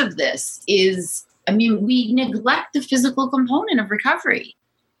much of this is, I mean, we neglect the physical component of recovery.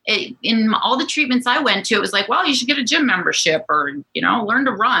 In all the treatments I went to, it was like, well, you should get a gym membership or, you know, learn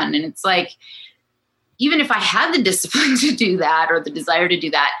to run. And it's like, even if I had the discipline to do that or the desire to do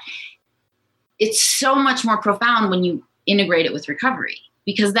that, it's so much more profound when you integrate it with recovery,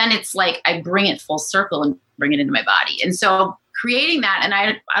 because then it's like I bring it full circle and bring it into my body. And so creating that, and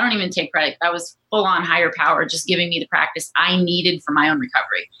I don't even take credit. That was full on higher power, just giving me the practice I needed for my own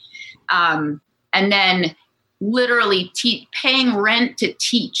recovery. And then literally paying rent to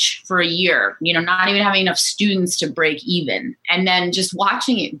teach for a year, you know, not even having enough students to break even. And then just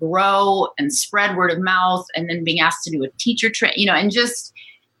watching it grow and spread word of mouth, and then being asked to do a teacher train, you know, and just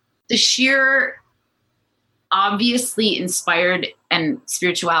the sheer obviously inspired and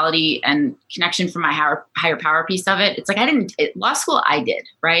spirituality and connection from my higher power piece of it. It's like law school I did,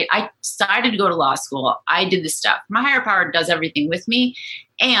 right? I decided to go to law school. I did this stuff. My higher power does everything with me.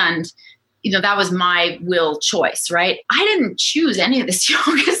 And, you know, that was my will choice, right? I didn't choose any of this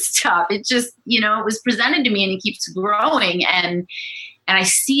yoga stuff. It just, you know, it was presented to me and it keeps growing, and I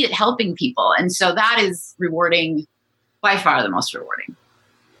see it helping people. And so that is rewarding, by far the most rewarding.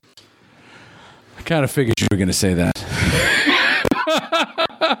 I kind of figured you were going to say that.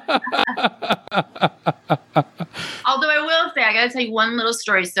 Although I will say, I got to tell you one little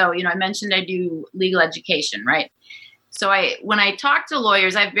story. So, you know, I mentioned I do legal education, right? So when I talk to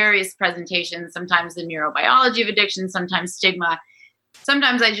lawyers, I have various presentations, sometimes the neurobiology of addiction, sometimes stigma.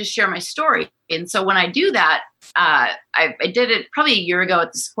 Sometimes I just share my story. And so when I do that, I did it probably a year ago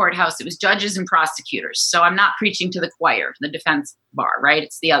at this courthouse. It was judges and prosecutors. So I'm not preaching to the choir, the defense bar, right?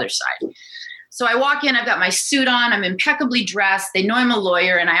 It's the other side. So I walk in, I've got my suit on, I'm impeccably dressed. They know I'm a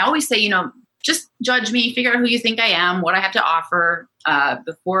lawyer. And I always say, you know, just judge me, figure out who you think I am, what I have to offer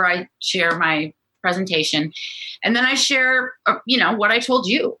before I share my presentation. And then I share, what I told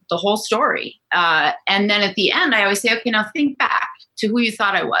you, the whole story. And then at the end, I always say, okay, now think back to who you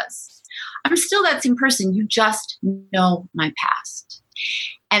thought I was. I'm still that same person. You just know my past.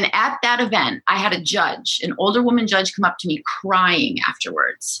 And at that event, I had a judge, an older woman judge, come up to me crying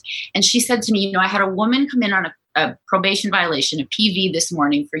afterwards. And she said to me, I had a woman come in on a probation violation, a PV this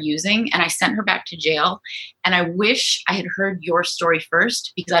morning for using, and I sent her back to jail. And I wish I had heard your story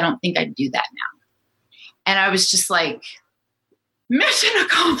first because I don't think I'd do that now. And I was just like, mission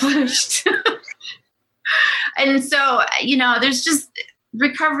accomplished. And so, there's just,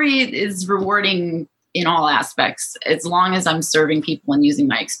 recovery is rewarding in all aspects, as long as I'm serving people and using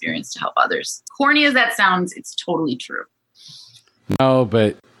my experience to help others. Corny as that sounds, it's totally true. No,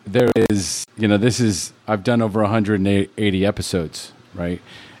 but there is, I've done over 180 episodes, right?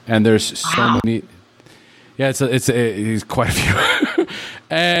 And there's so many. Yeah, it's quite a few.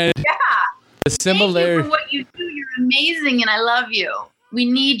 And the similarity. Thank you for what you do. You're amazing, and I love you. We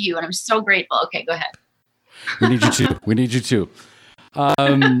need you, and I'm so grateful. Okay, go ahead. We need you too.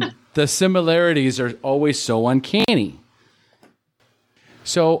 The similarities are always so uncanny.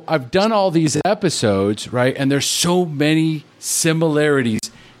 So I've done all these episodes, right? And there's so many similarities.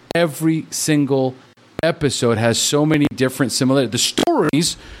 Every single episode has so many different similarities. The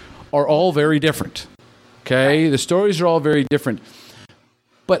stories are all very different. Okay? The stories are all very different.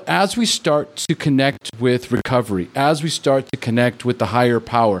 But as we start to connect with recovery, as we start to connect with the higher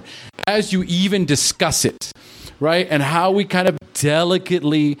power, as you even discuss it, right? And how we kind of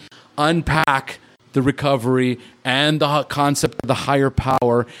delicately unpack the recovery and the concept of the higher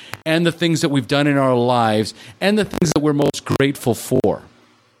power and the things that we've done in our lives and the things that we're most grateful for.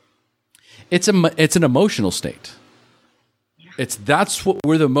 It's an emotional state. That's what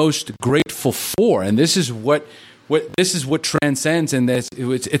we're the most grateful for, and this is what transcends, and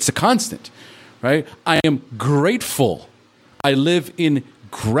it's a constant, right? I am grateful. I live in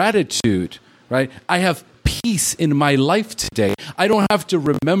gratitude, right? I have peace in my life today. I don't have to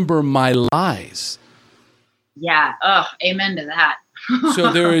remember my lies. Yeah. Oh, amen to that.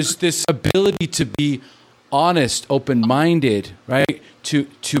 So there is this ability to be honest, open-minded, right? To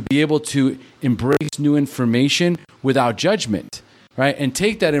be able to embrace new information without judgment, right? And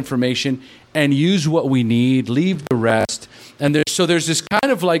take that information and use what we need, leave the rest. And there's this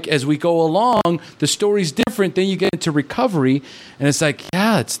kind of like, as we go along, the story's different. Then you get into recovery, and it's like,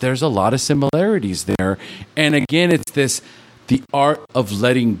 there's a lot of similarities there. And again, it's the art of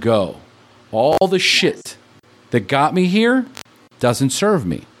letting go. All the shit that got me here doesn't serve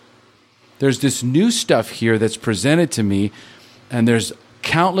me. There's this new stuff here that's presented to me, and there's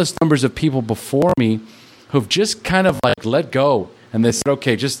countless numbers of people before me who've just kind of like let go, and they said,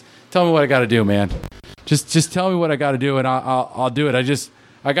 okay, just tell me what I got to do, man. Just tell me what I got to do, and I'll do it.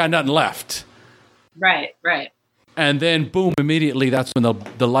 I got nothing left. Right. And then, boom, immediately, that's when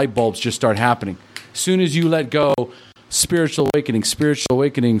the light bulbs just start happening. As soon as you let go, spiritual awakening,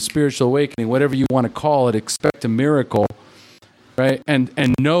 whatever you want to call it, expect a miracle, right?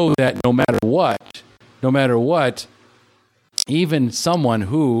 And know that no matter what, even someone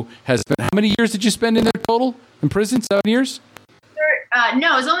who has been, how many years did you spend in there total? In prison? 7 years?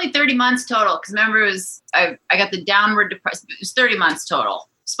 No, it was only 30 months total. Because remember, I got the downward depression. It was 30 months total.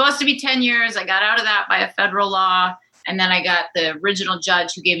 Supposed to be 10 years. I got out of that by a federal law. And then I got the original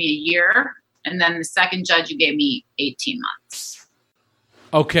judge who gave me a year. And then the second judge who gave me 18 months.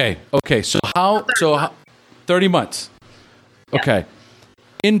 Okay. So 30 months. Yeah. Okay.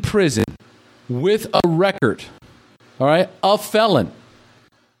 In prison with a record. All right. A felon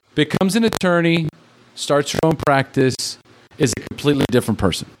becomes an attorney, starts her own practice, is a completely different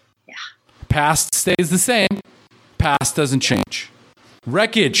person. Yeah. Past stays the same. Past doesn't change.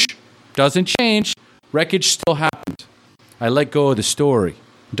 Wreckage doesn't change. Wreckage still happened. I let go of the story.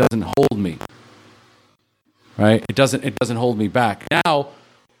 It doesn't hold me. Right? It doesn't hold me back. Now,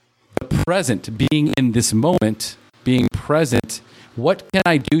 the present, being in this moment, being present, what can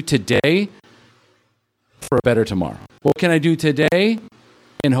I do today for a better tomorrow? What can I do today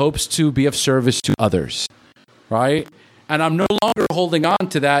in hopes to be of service to others? Right? And I'm no longer holding on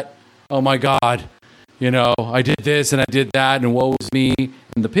to that, oh my God, I did this and I did that and woe is me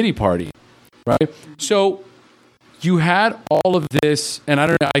and the pity party, right? So you had all of this, and I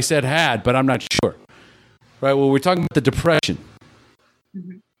don't know, I said had, but I'm not sure, right? Well, we're talking about the depression,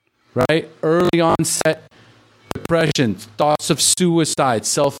 right? Early onset depression, thoughts of suicide,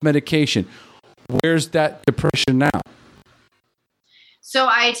 self-medication. Where's that depression now? So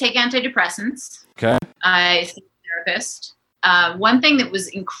I take antidepressants. Okay. I see a therapist. One thing that was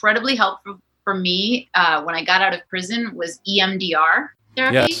incredibly helpful for me, when I got out of prison, was EMDR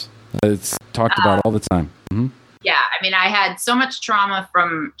therapy. Yes, it's talked about all the time. Mm-hmm. Yeah, I mean, I had so much trauma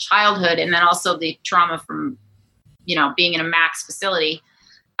from childhood, and then also the trauma from, being in a max facility.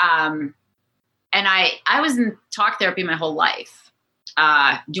 And I was in talk therapy my whole life,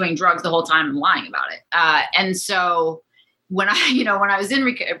 doing drugs the whole time and lying about it. And so when I was in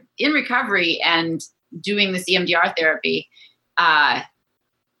recovery and doing this EMDR therapy, I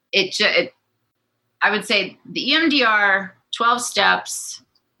would say the EMDR, 12 steps,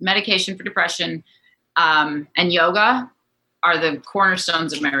 medication for depression, and yoga are the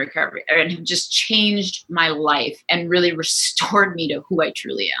cornerstones of my recovery, and have just changed my life and really restored me to who I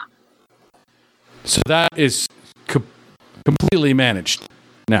truly am. So that is completely managed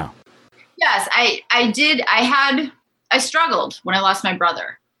now. Yes, I did. I struggled when I lost my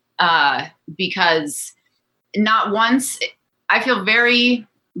brother, because not once, I feel very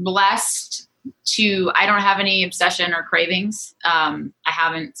blessed I don't have any obsession or cravings. I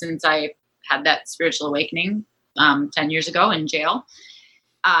haven't since I had that spiritual awakening 10 years ago in jail.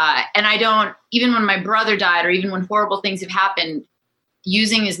 And I don't, even when my brother died, or even when horrible things have happened,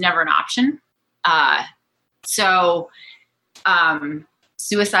 using is never an option. So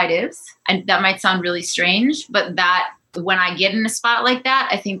suicide is, and that might sound really strange, but that when I get in a spot like that,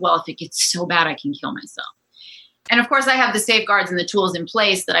 I think, well, if it gets so bad, I can kill myself. And of course I have the safeguards and the tools in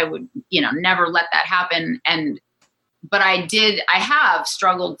place that I would, never let that happen. But I have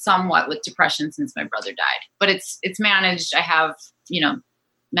struggled somewhat with depression since my brother died, but it's managed. I have,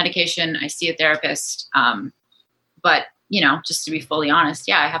 medication. I see a therapist. But, just to be fully honest,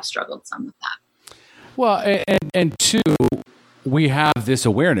 yeah, I have struggled some with that. Well, and two, we have this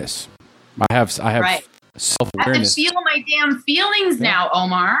awareness. I have right. Self-awareness. I have to feel my damn feelings now,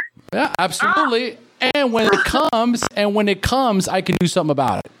 Omar. Yeah, absolutely. And when it comes, I can do something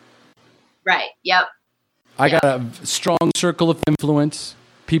about it. Right. Yep. I got a strong circle of influence,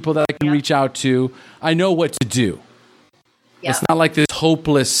 people that I can reach out to. I know what to do. Yep. It's not like this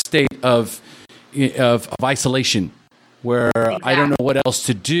hopeless state of isolation where I don't know what else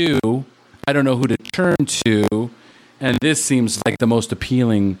to do. I don't know who to turn to. And this seems like the most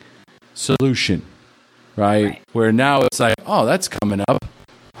appealing solution, right? Where now it's like, oh, that's coming up.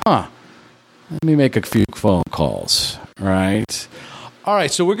 Huh. Let me make a few phone calls, right? All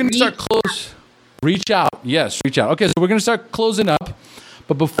right, so we're going to start close. Reach out. Yes, reach out. Okay, so we're going to start closing up.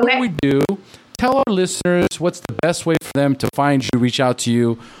 But before we do, tell our listeners what's the best way for them to find you, reach out to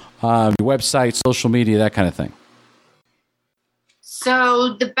you, your website, social media, that kind of thing.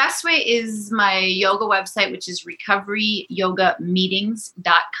 So the best way is my yoga website, which is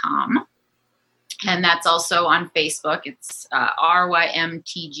recoveryyogameetings.com. And that's also on Facebook. It's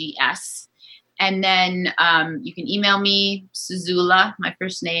RYMTGS. And then you can email me, Suzula, my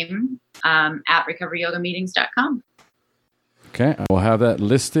first name, at recoveryyogameetings.com. Okay, I will have that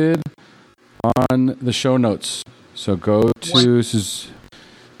listed on the show notes. So go to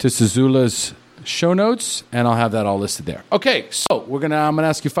Suzula's show notes, and I'll have that all listed there. Okay, so I'm gonna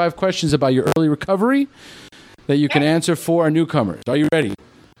ask you 5 questions about your early recovery that you can answer for our newcomers. Are you ready?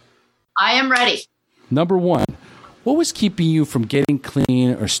 I am ready. Number 1. What was keeping you from getting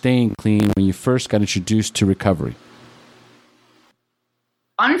clean or staying clean when you first got introduced to recovery?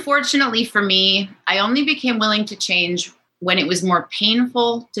 Unfortunately for me, I only became willing to change when it was more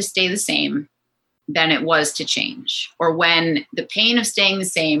painful to stay the same than it was to change, or when the pain of staying the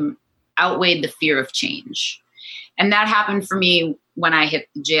same outweighed the fear of change. And that happened for me when I hit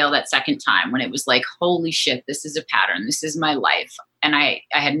the jail that second time, when it was like, holy shit, this is a pattern. This is my life. And I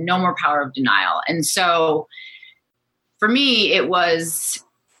had no more power of denial. And so for me, it was,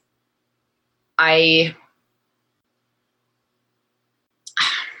 I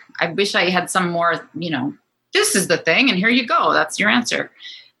wish I had some more, this is the thing, and here you go. That's your answer.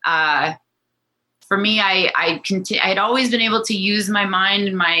 For me, I'd always been able to use my mind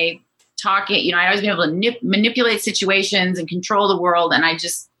and my talking, I'd always been able to manipulate situations and control the world. And I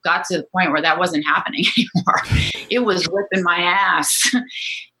just got to the point where that wasn't happening anymore. It was whipping my ass.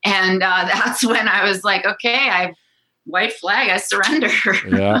 And that's when I was like, okay, white flag, I surrender.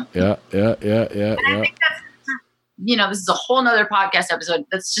 Yeah. And I think that's, this is a whole nother podcast episode.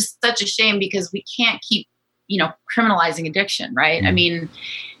 That's just such a shame, because we can't keep, criminalizing addiction, right? I mean,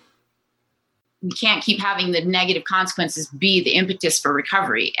 we can't keep having the negative consequences be the impetus for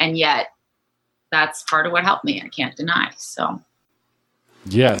recovery. And yet that's part of what helped me. I can't deny. So.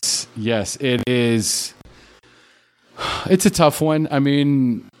 Yes, it is. It's a tough one. I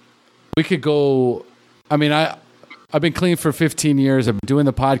mean, we could go, I've been clean for 15 years. I've been doing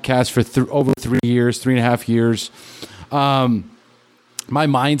the podcast for over 3 years, 3.5 years. my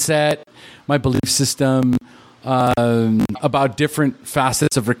mindset, my belief system, about different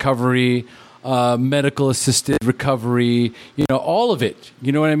facets of recovery, medical assisted recovery, all of it.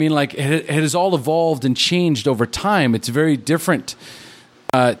 You know what I mean? Like it has all evolved and changed over time. It's very different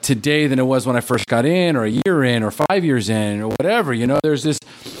today than it was when I first got in, or a year in, or 5 years in, or whatever. There's this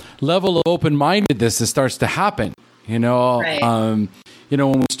level of open-mindedness that starts to happen. Right.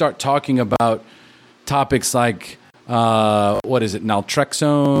 When we start talking about topics like what is it,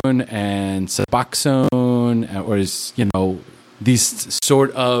 naltrexone and Suboxone, or these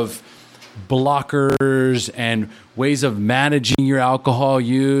sort of blockers and ways of managing your alcohol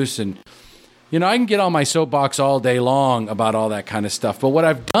use. And I can get on my soapbox all day long about all that kind of stuff, but what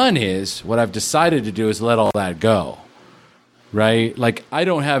I've decided to do is let all that go. Right? Like, I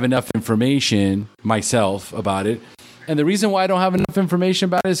don't have enough information myself about it. And the reason why I don't have enough information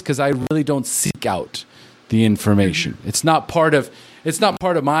about it is because I really don't seek out the information. It's not part of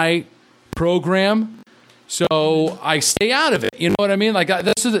my program. So I stay out of it. You know what I mean? Like,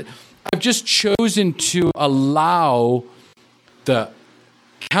 I've just chosen to allow the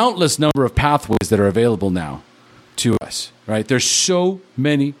countless number of pathways that are available now to us, right? There's so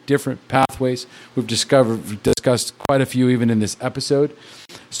many different pathways. We've discussed quite a few even in this episode.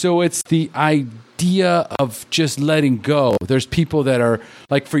 So it's the idea of just letting go. There's people that are,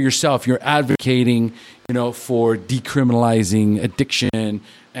 like, for yourself, you're advocating, for decriminalizing addiction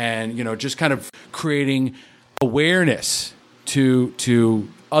and, just kind of creating awareness to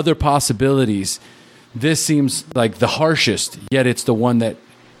other possibilities. This seems like the harshest, yet it's the one that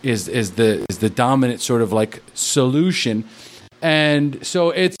is the dominant sort of like solution. And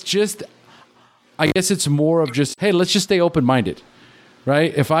so it's just, I guess it's more of just, hey, let's just stay open-minded,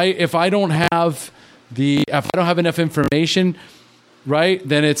 right? If I don't have enough information, right,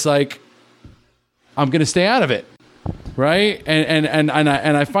 then it's like, I'm going to stay out of it, right? And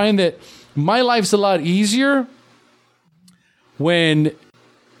I find that my life's a lot easier when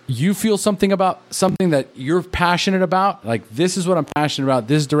you feel something about something that you're passionate about. Like, this is what I'm passionate about.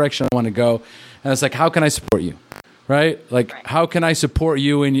 This direction I want to go. And it's like, how can I support you? Right? Like, how can I support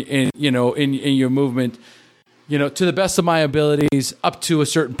you in your movement, to the best of my abilities, up to a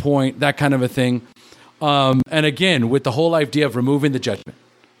certain point, that kind of a thing. And again, with the whole idea of removing the judgment.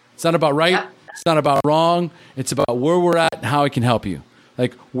 It's not about right. Yep. It's not about wrong. It's about where we're at and how I can help you.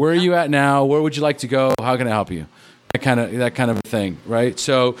 Like, where are you at now? Where would you like to go? How can I help you? That kind of a thing, right?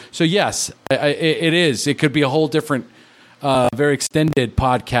 So yes, it is. It could be a whole different, very extended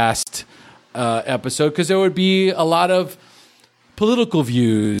podcast episode, because there would be a lot of political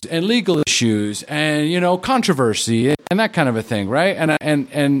views and legal issues and controversy and that kind of a thing, right?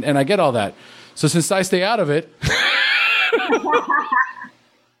 And I get all that. So since I stay out of it,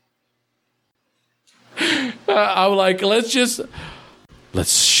 I'm like, let's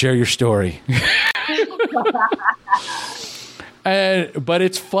share your story. But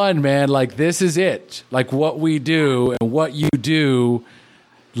it's fun, man. Like, this is it. Like, what we do and what you do,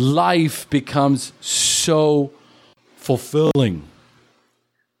 life becomes so fulfilling,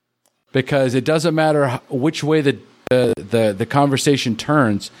 because it doesn't matter which way the conversation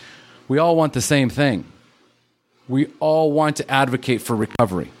turns. We all want the same thing. We all want to advocate for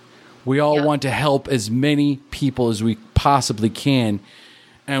recovery. We all want to help as many people as we possibly can.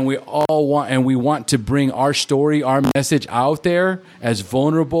 And we want to bring our story, our message out there as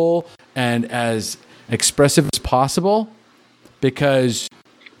vulnerable and as expressive as possible, because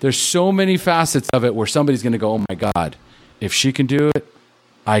there's so many facets of it where somebody's going to go, oh my God, if she can do it,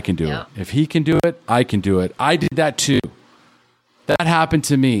 I can do it. If he can do it, I can do it. I did that too. That happened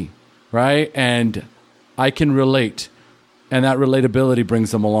to me, right? And I can relate. And that relatability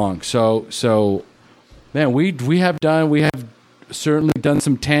brings them along. So man, we have certainly done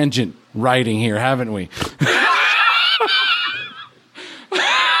some tangent writing here, haven't we?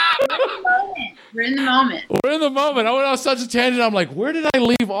 We're in the moment. We're in the moment. I went on such a tangent. I'm like, where did I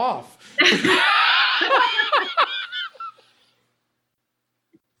leave off?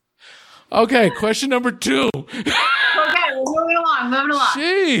 Okay, question number 2. Okay, we're moving along.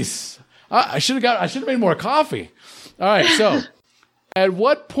 Jeez. I should have made more coffee. All right, so at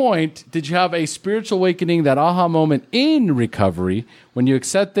what point did you have a spiritual awakening, that aha moment in recovery, when you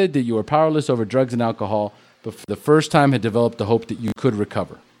accepted that you were powerless over drugs and alcohol, but for the first time had developed the hope that you could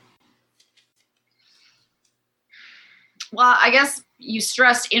recover? Well, I guess you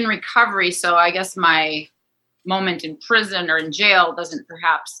stressed in recovery, so I guess my moment in prison or in jail doesn't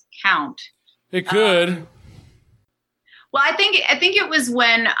perhaps count. It could. Well, I think it was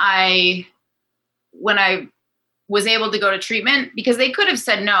when I was able to go to treatment, because they could have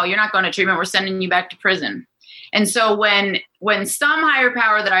said, no, you're not going to treatment. We're sending you back to prison. And so when some higher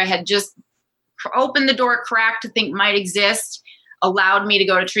power that I had just opened the door crack to think might exist allowed me to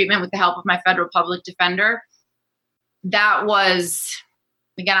go to treatment with the help of my federal public defender, that was,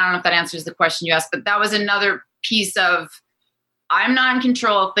 again, I don't know if that answers the question you asked, but that was another piece of, I'm not in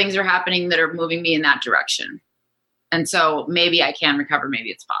control if things are happening that are moving me in that direction. And so maybe I can recover. Maybe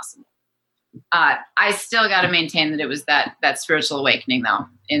it's possible. I still got to maintain that it was that spiritual awakening, though.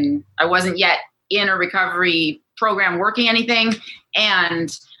 I wasn't yet in a recovery program working anything.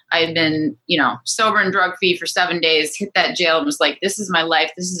 And I had been, sober and drug free for 7 days, hit that jail and was like, this is my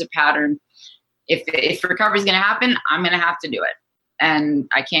life. This is a pattern. If recovery is going to happen, I'm going to have to do it. And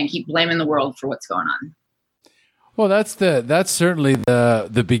I can't keep blaming the world for what's going on. Well, that's certainly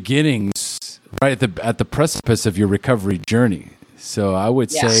the beginnings, right at the precipice of your recovery journey. So I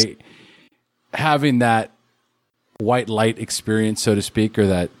would say having that white light experience, so to speak, or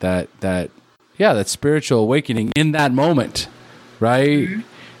that spiritual awakening in that moment, right? Mm-hmm.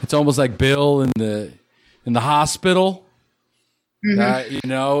 It's almost like Bill in the hospital. Mm-hmm. You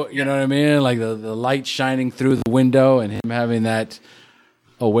know what I mean? Like the light shining through the window and him having that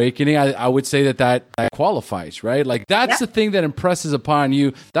awakening. I would say that qualifies, right? Like that's the thing that impresses upon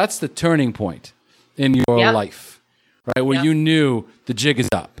you. That's the turning point in your life, right? Where you knew the jig is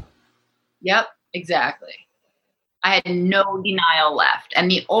up. Yep, exactly. I had no denial left.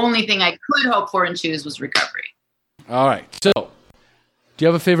 And the only thing I could hope for and choose was recovery. All right. So do you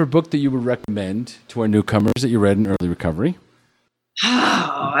have a favorite book that you would recommend to our newcomers that you read in early recovery?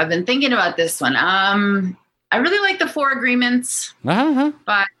 Oh, I've been thinking about this one. I really like The Four Agreements, but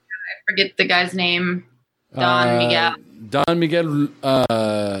I forget the guy's name. Don Miguel Ruiz,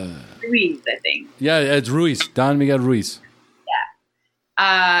 I think. Yeah, it's Ruiz. Don Miguel Ruiz.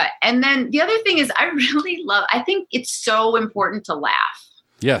 Yeah. And then the other thing is I think it's so important to laugh.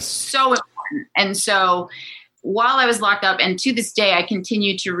 Yes. So important. And so while I was locked up, and to this day, I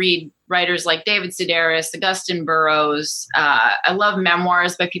continue to read writers like David Sedaris, Augustin Burroughs. I love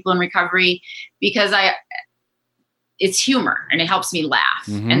memoirs by people in recovery because it's humor and it helps me laugh.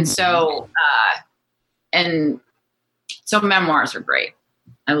 Mm-hmm. And so memoirs are great.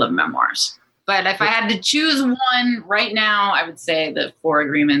 I love memoirs. But if I had to choose one right now, I would say The Four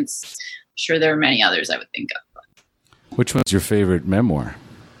Agreements. I'm sure there are many others I would think of. But. Which one's your favorite memoir?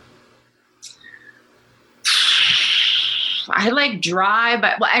 I like Dry,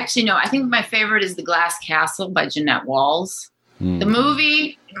 but actually, no. I think my favorite is The Glass Castle by Jeanette Walls. The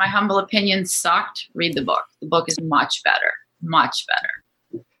movie, in my humble opinion, sucked. Read the book. The book is much better. Much better.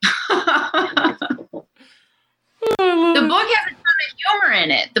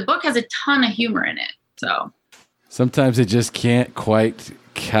 The book has a ton of humor in it. So sometimes it just can't quite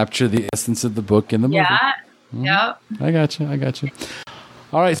capture the essence of the book in the movie. Yeah. Yeah. I got you.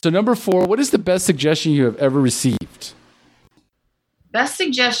 All right. So number 4, what is the best suggestion you have ever received? Best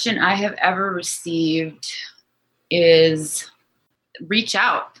suggestion I have ever received is reach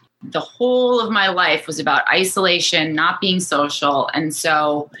out. The whole of my life was about isolation, not being social. And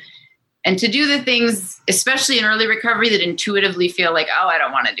to do the things, especially in early recovery, that intuitively feel like, oh, I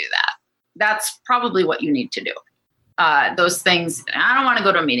don't want to do that. That's probably what you need to do. Those things, I don't want to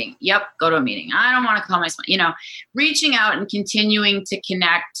go to a meeting. Yep, go to a meeting. I don't want to call my son. Reaching out and continuing to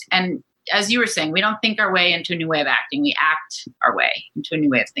connect. And as you were saying, we don't think our way into a new way of acting. We act our way into a new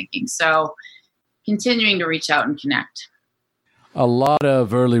way of thinking. So continuing to reach out and connect. A lot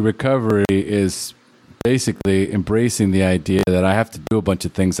of early recovery is basically embracing the idea that I have to do a bunch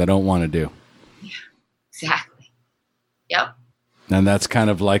of things I don't want to do. Yeah, exactly. Yep. And that's kind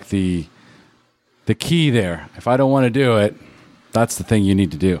of like the key there. If I don't want to do it, that's the thing you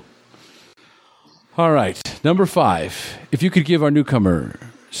need to do. All right. Number 5. If you could give our newcomers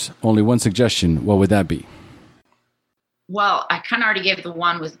only one suggestion, what would that be? Well, I kind of already gave the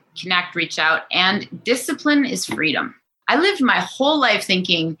one with connect, reach out, and discipline is freedom. I lived my whole life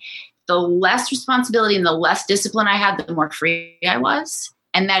thinking the less responsibility and the less discipline I had, the more free I was.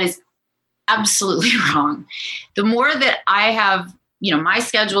 And that is absolutely wrong. The more that I have, my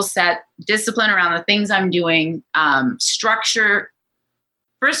schedule set, discipline around the things I'm doing, structure,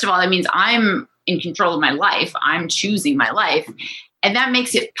 first of all, that means I'm in control of my life. I'm choosing my life. And that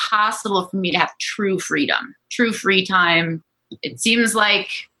makes it possible for me to have true freedom, true free time. It seems like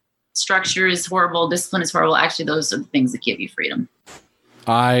structure is horrible, discipline is horrible. Actually, those are the things that give you freedom.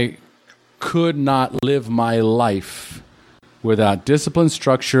 I could not live my life without discipline,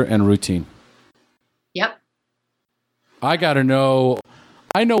 structure, and routine. Yep. I got to know.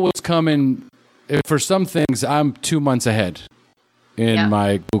 I know what's coming. For some things, I'm 2 months ahead in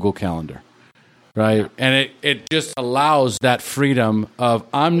my Google Calendar. Right. And it just allows that freedom of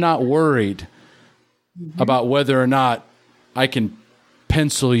I'm not worried about whether or not I can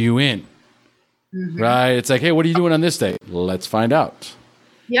pencil you in. Right? It's like, hey, what are you doing on this day? Let's find out.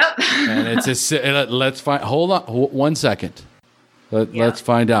 Yep. And it's let's find. Hold on, 1 second. Let's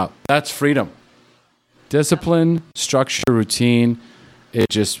find out. That's freedom, discipline, structure, routine.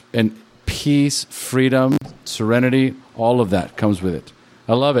 And peace, freedom, serenity. All of that comes with it.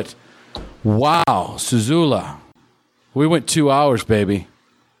 I love it. Wow, Suzula. We went 2 hours, baby.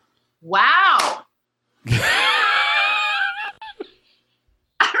 Wow.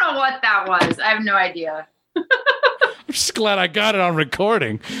 I don't know what that was. I have no idea. I'm just glad I got it on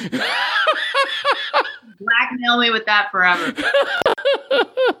recording. Blackmail me with that forever.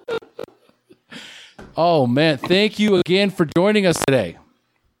 Oh, man. Thank you again for joining us today.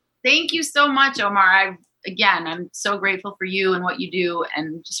 Thank you so much, Omar. I'm so grateful for you and what you do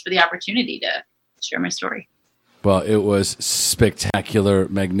and just for the opportunity to share my story. Well, it was spectacular,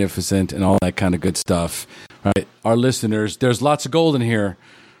 magnificent, and all that kind of good stuff. Right? Our listeners, there's lots of gold in here,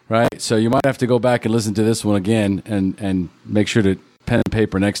 right? So you might have to go back and listen to this one again and make sure to pen and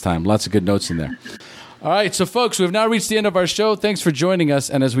paper next time. Lots of good notes in there. All right, so folks, we've now reached the end of our show. Thanks for joining us.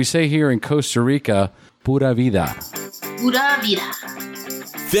 And as we say here in Costa Rica, pura vida. Pura vida.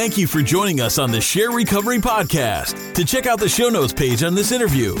 Thank you for joining us on the SHAIR Recovery Podcast. To check out the show notes page on this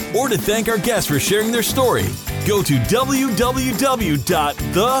interview or to thank our guests for sharing their story, go to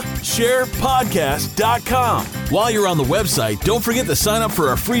www.theshairpodcast.com. While you're on the website, don't forget to sign up for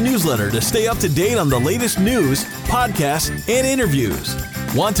our free newsletter to stay up to date on the latest news, podcasts, and interviews.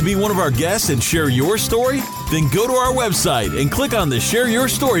 Want to be one of our guests and share your story? Then go to our website and click on the Share Your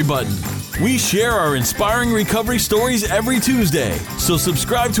Story button. We share our inspiring recovery stories every Tuesday, so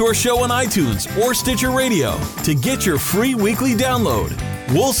subscribe to our show on iTunes or Stitcher Radio to get your free weekly download.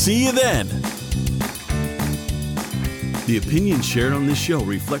 We'll see you then. The opinions shared on this show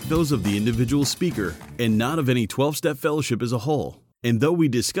reflect those of the individual speaker and not of any 12-Step Fellowship as a whole. And though we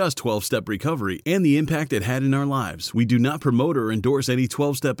discuss 12-Step recovery and the impact it had in our lives, we do not promote or endorse any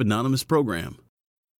 12-Step Anonymous program.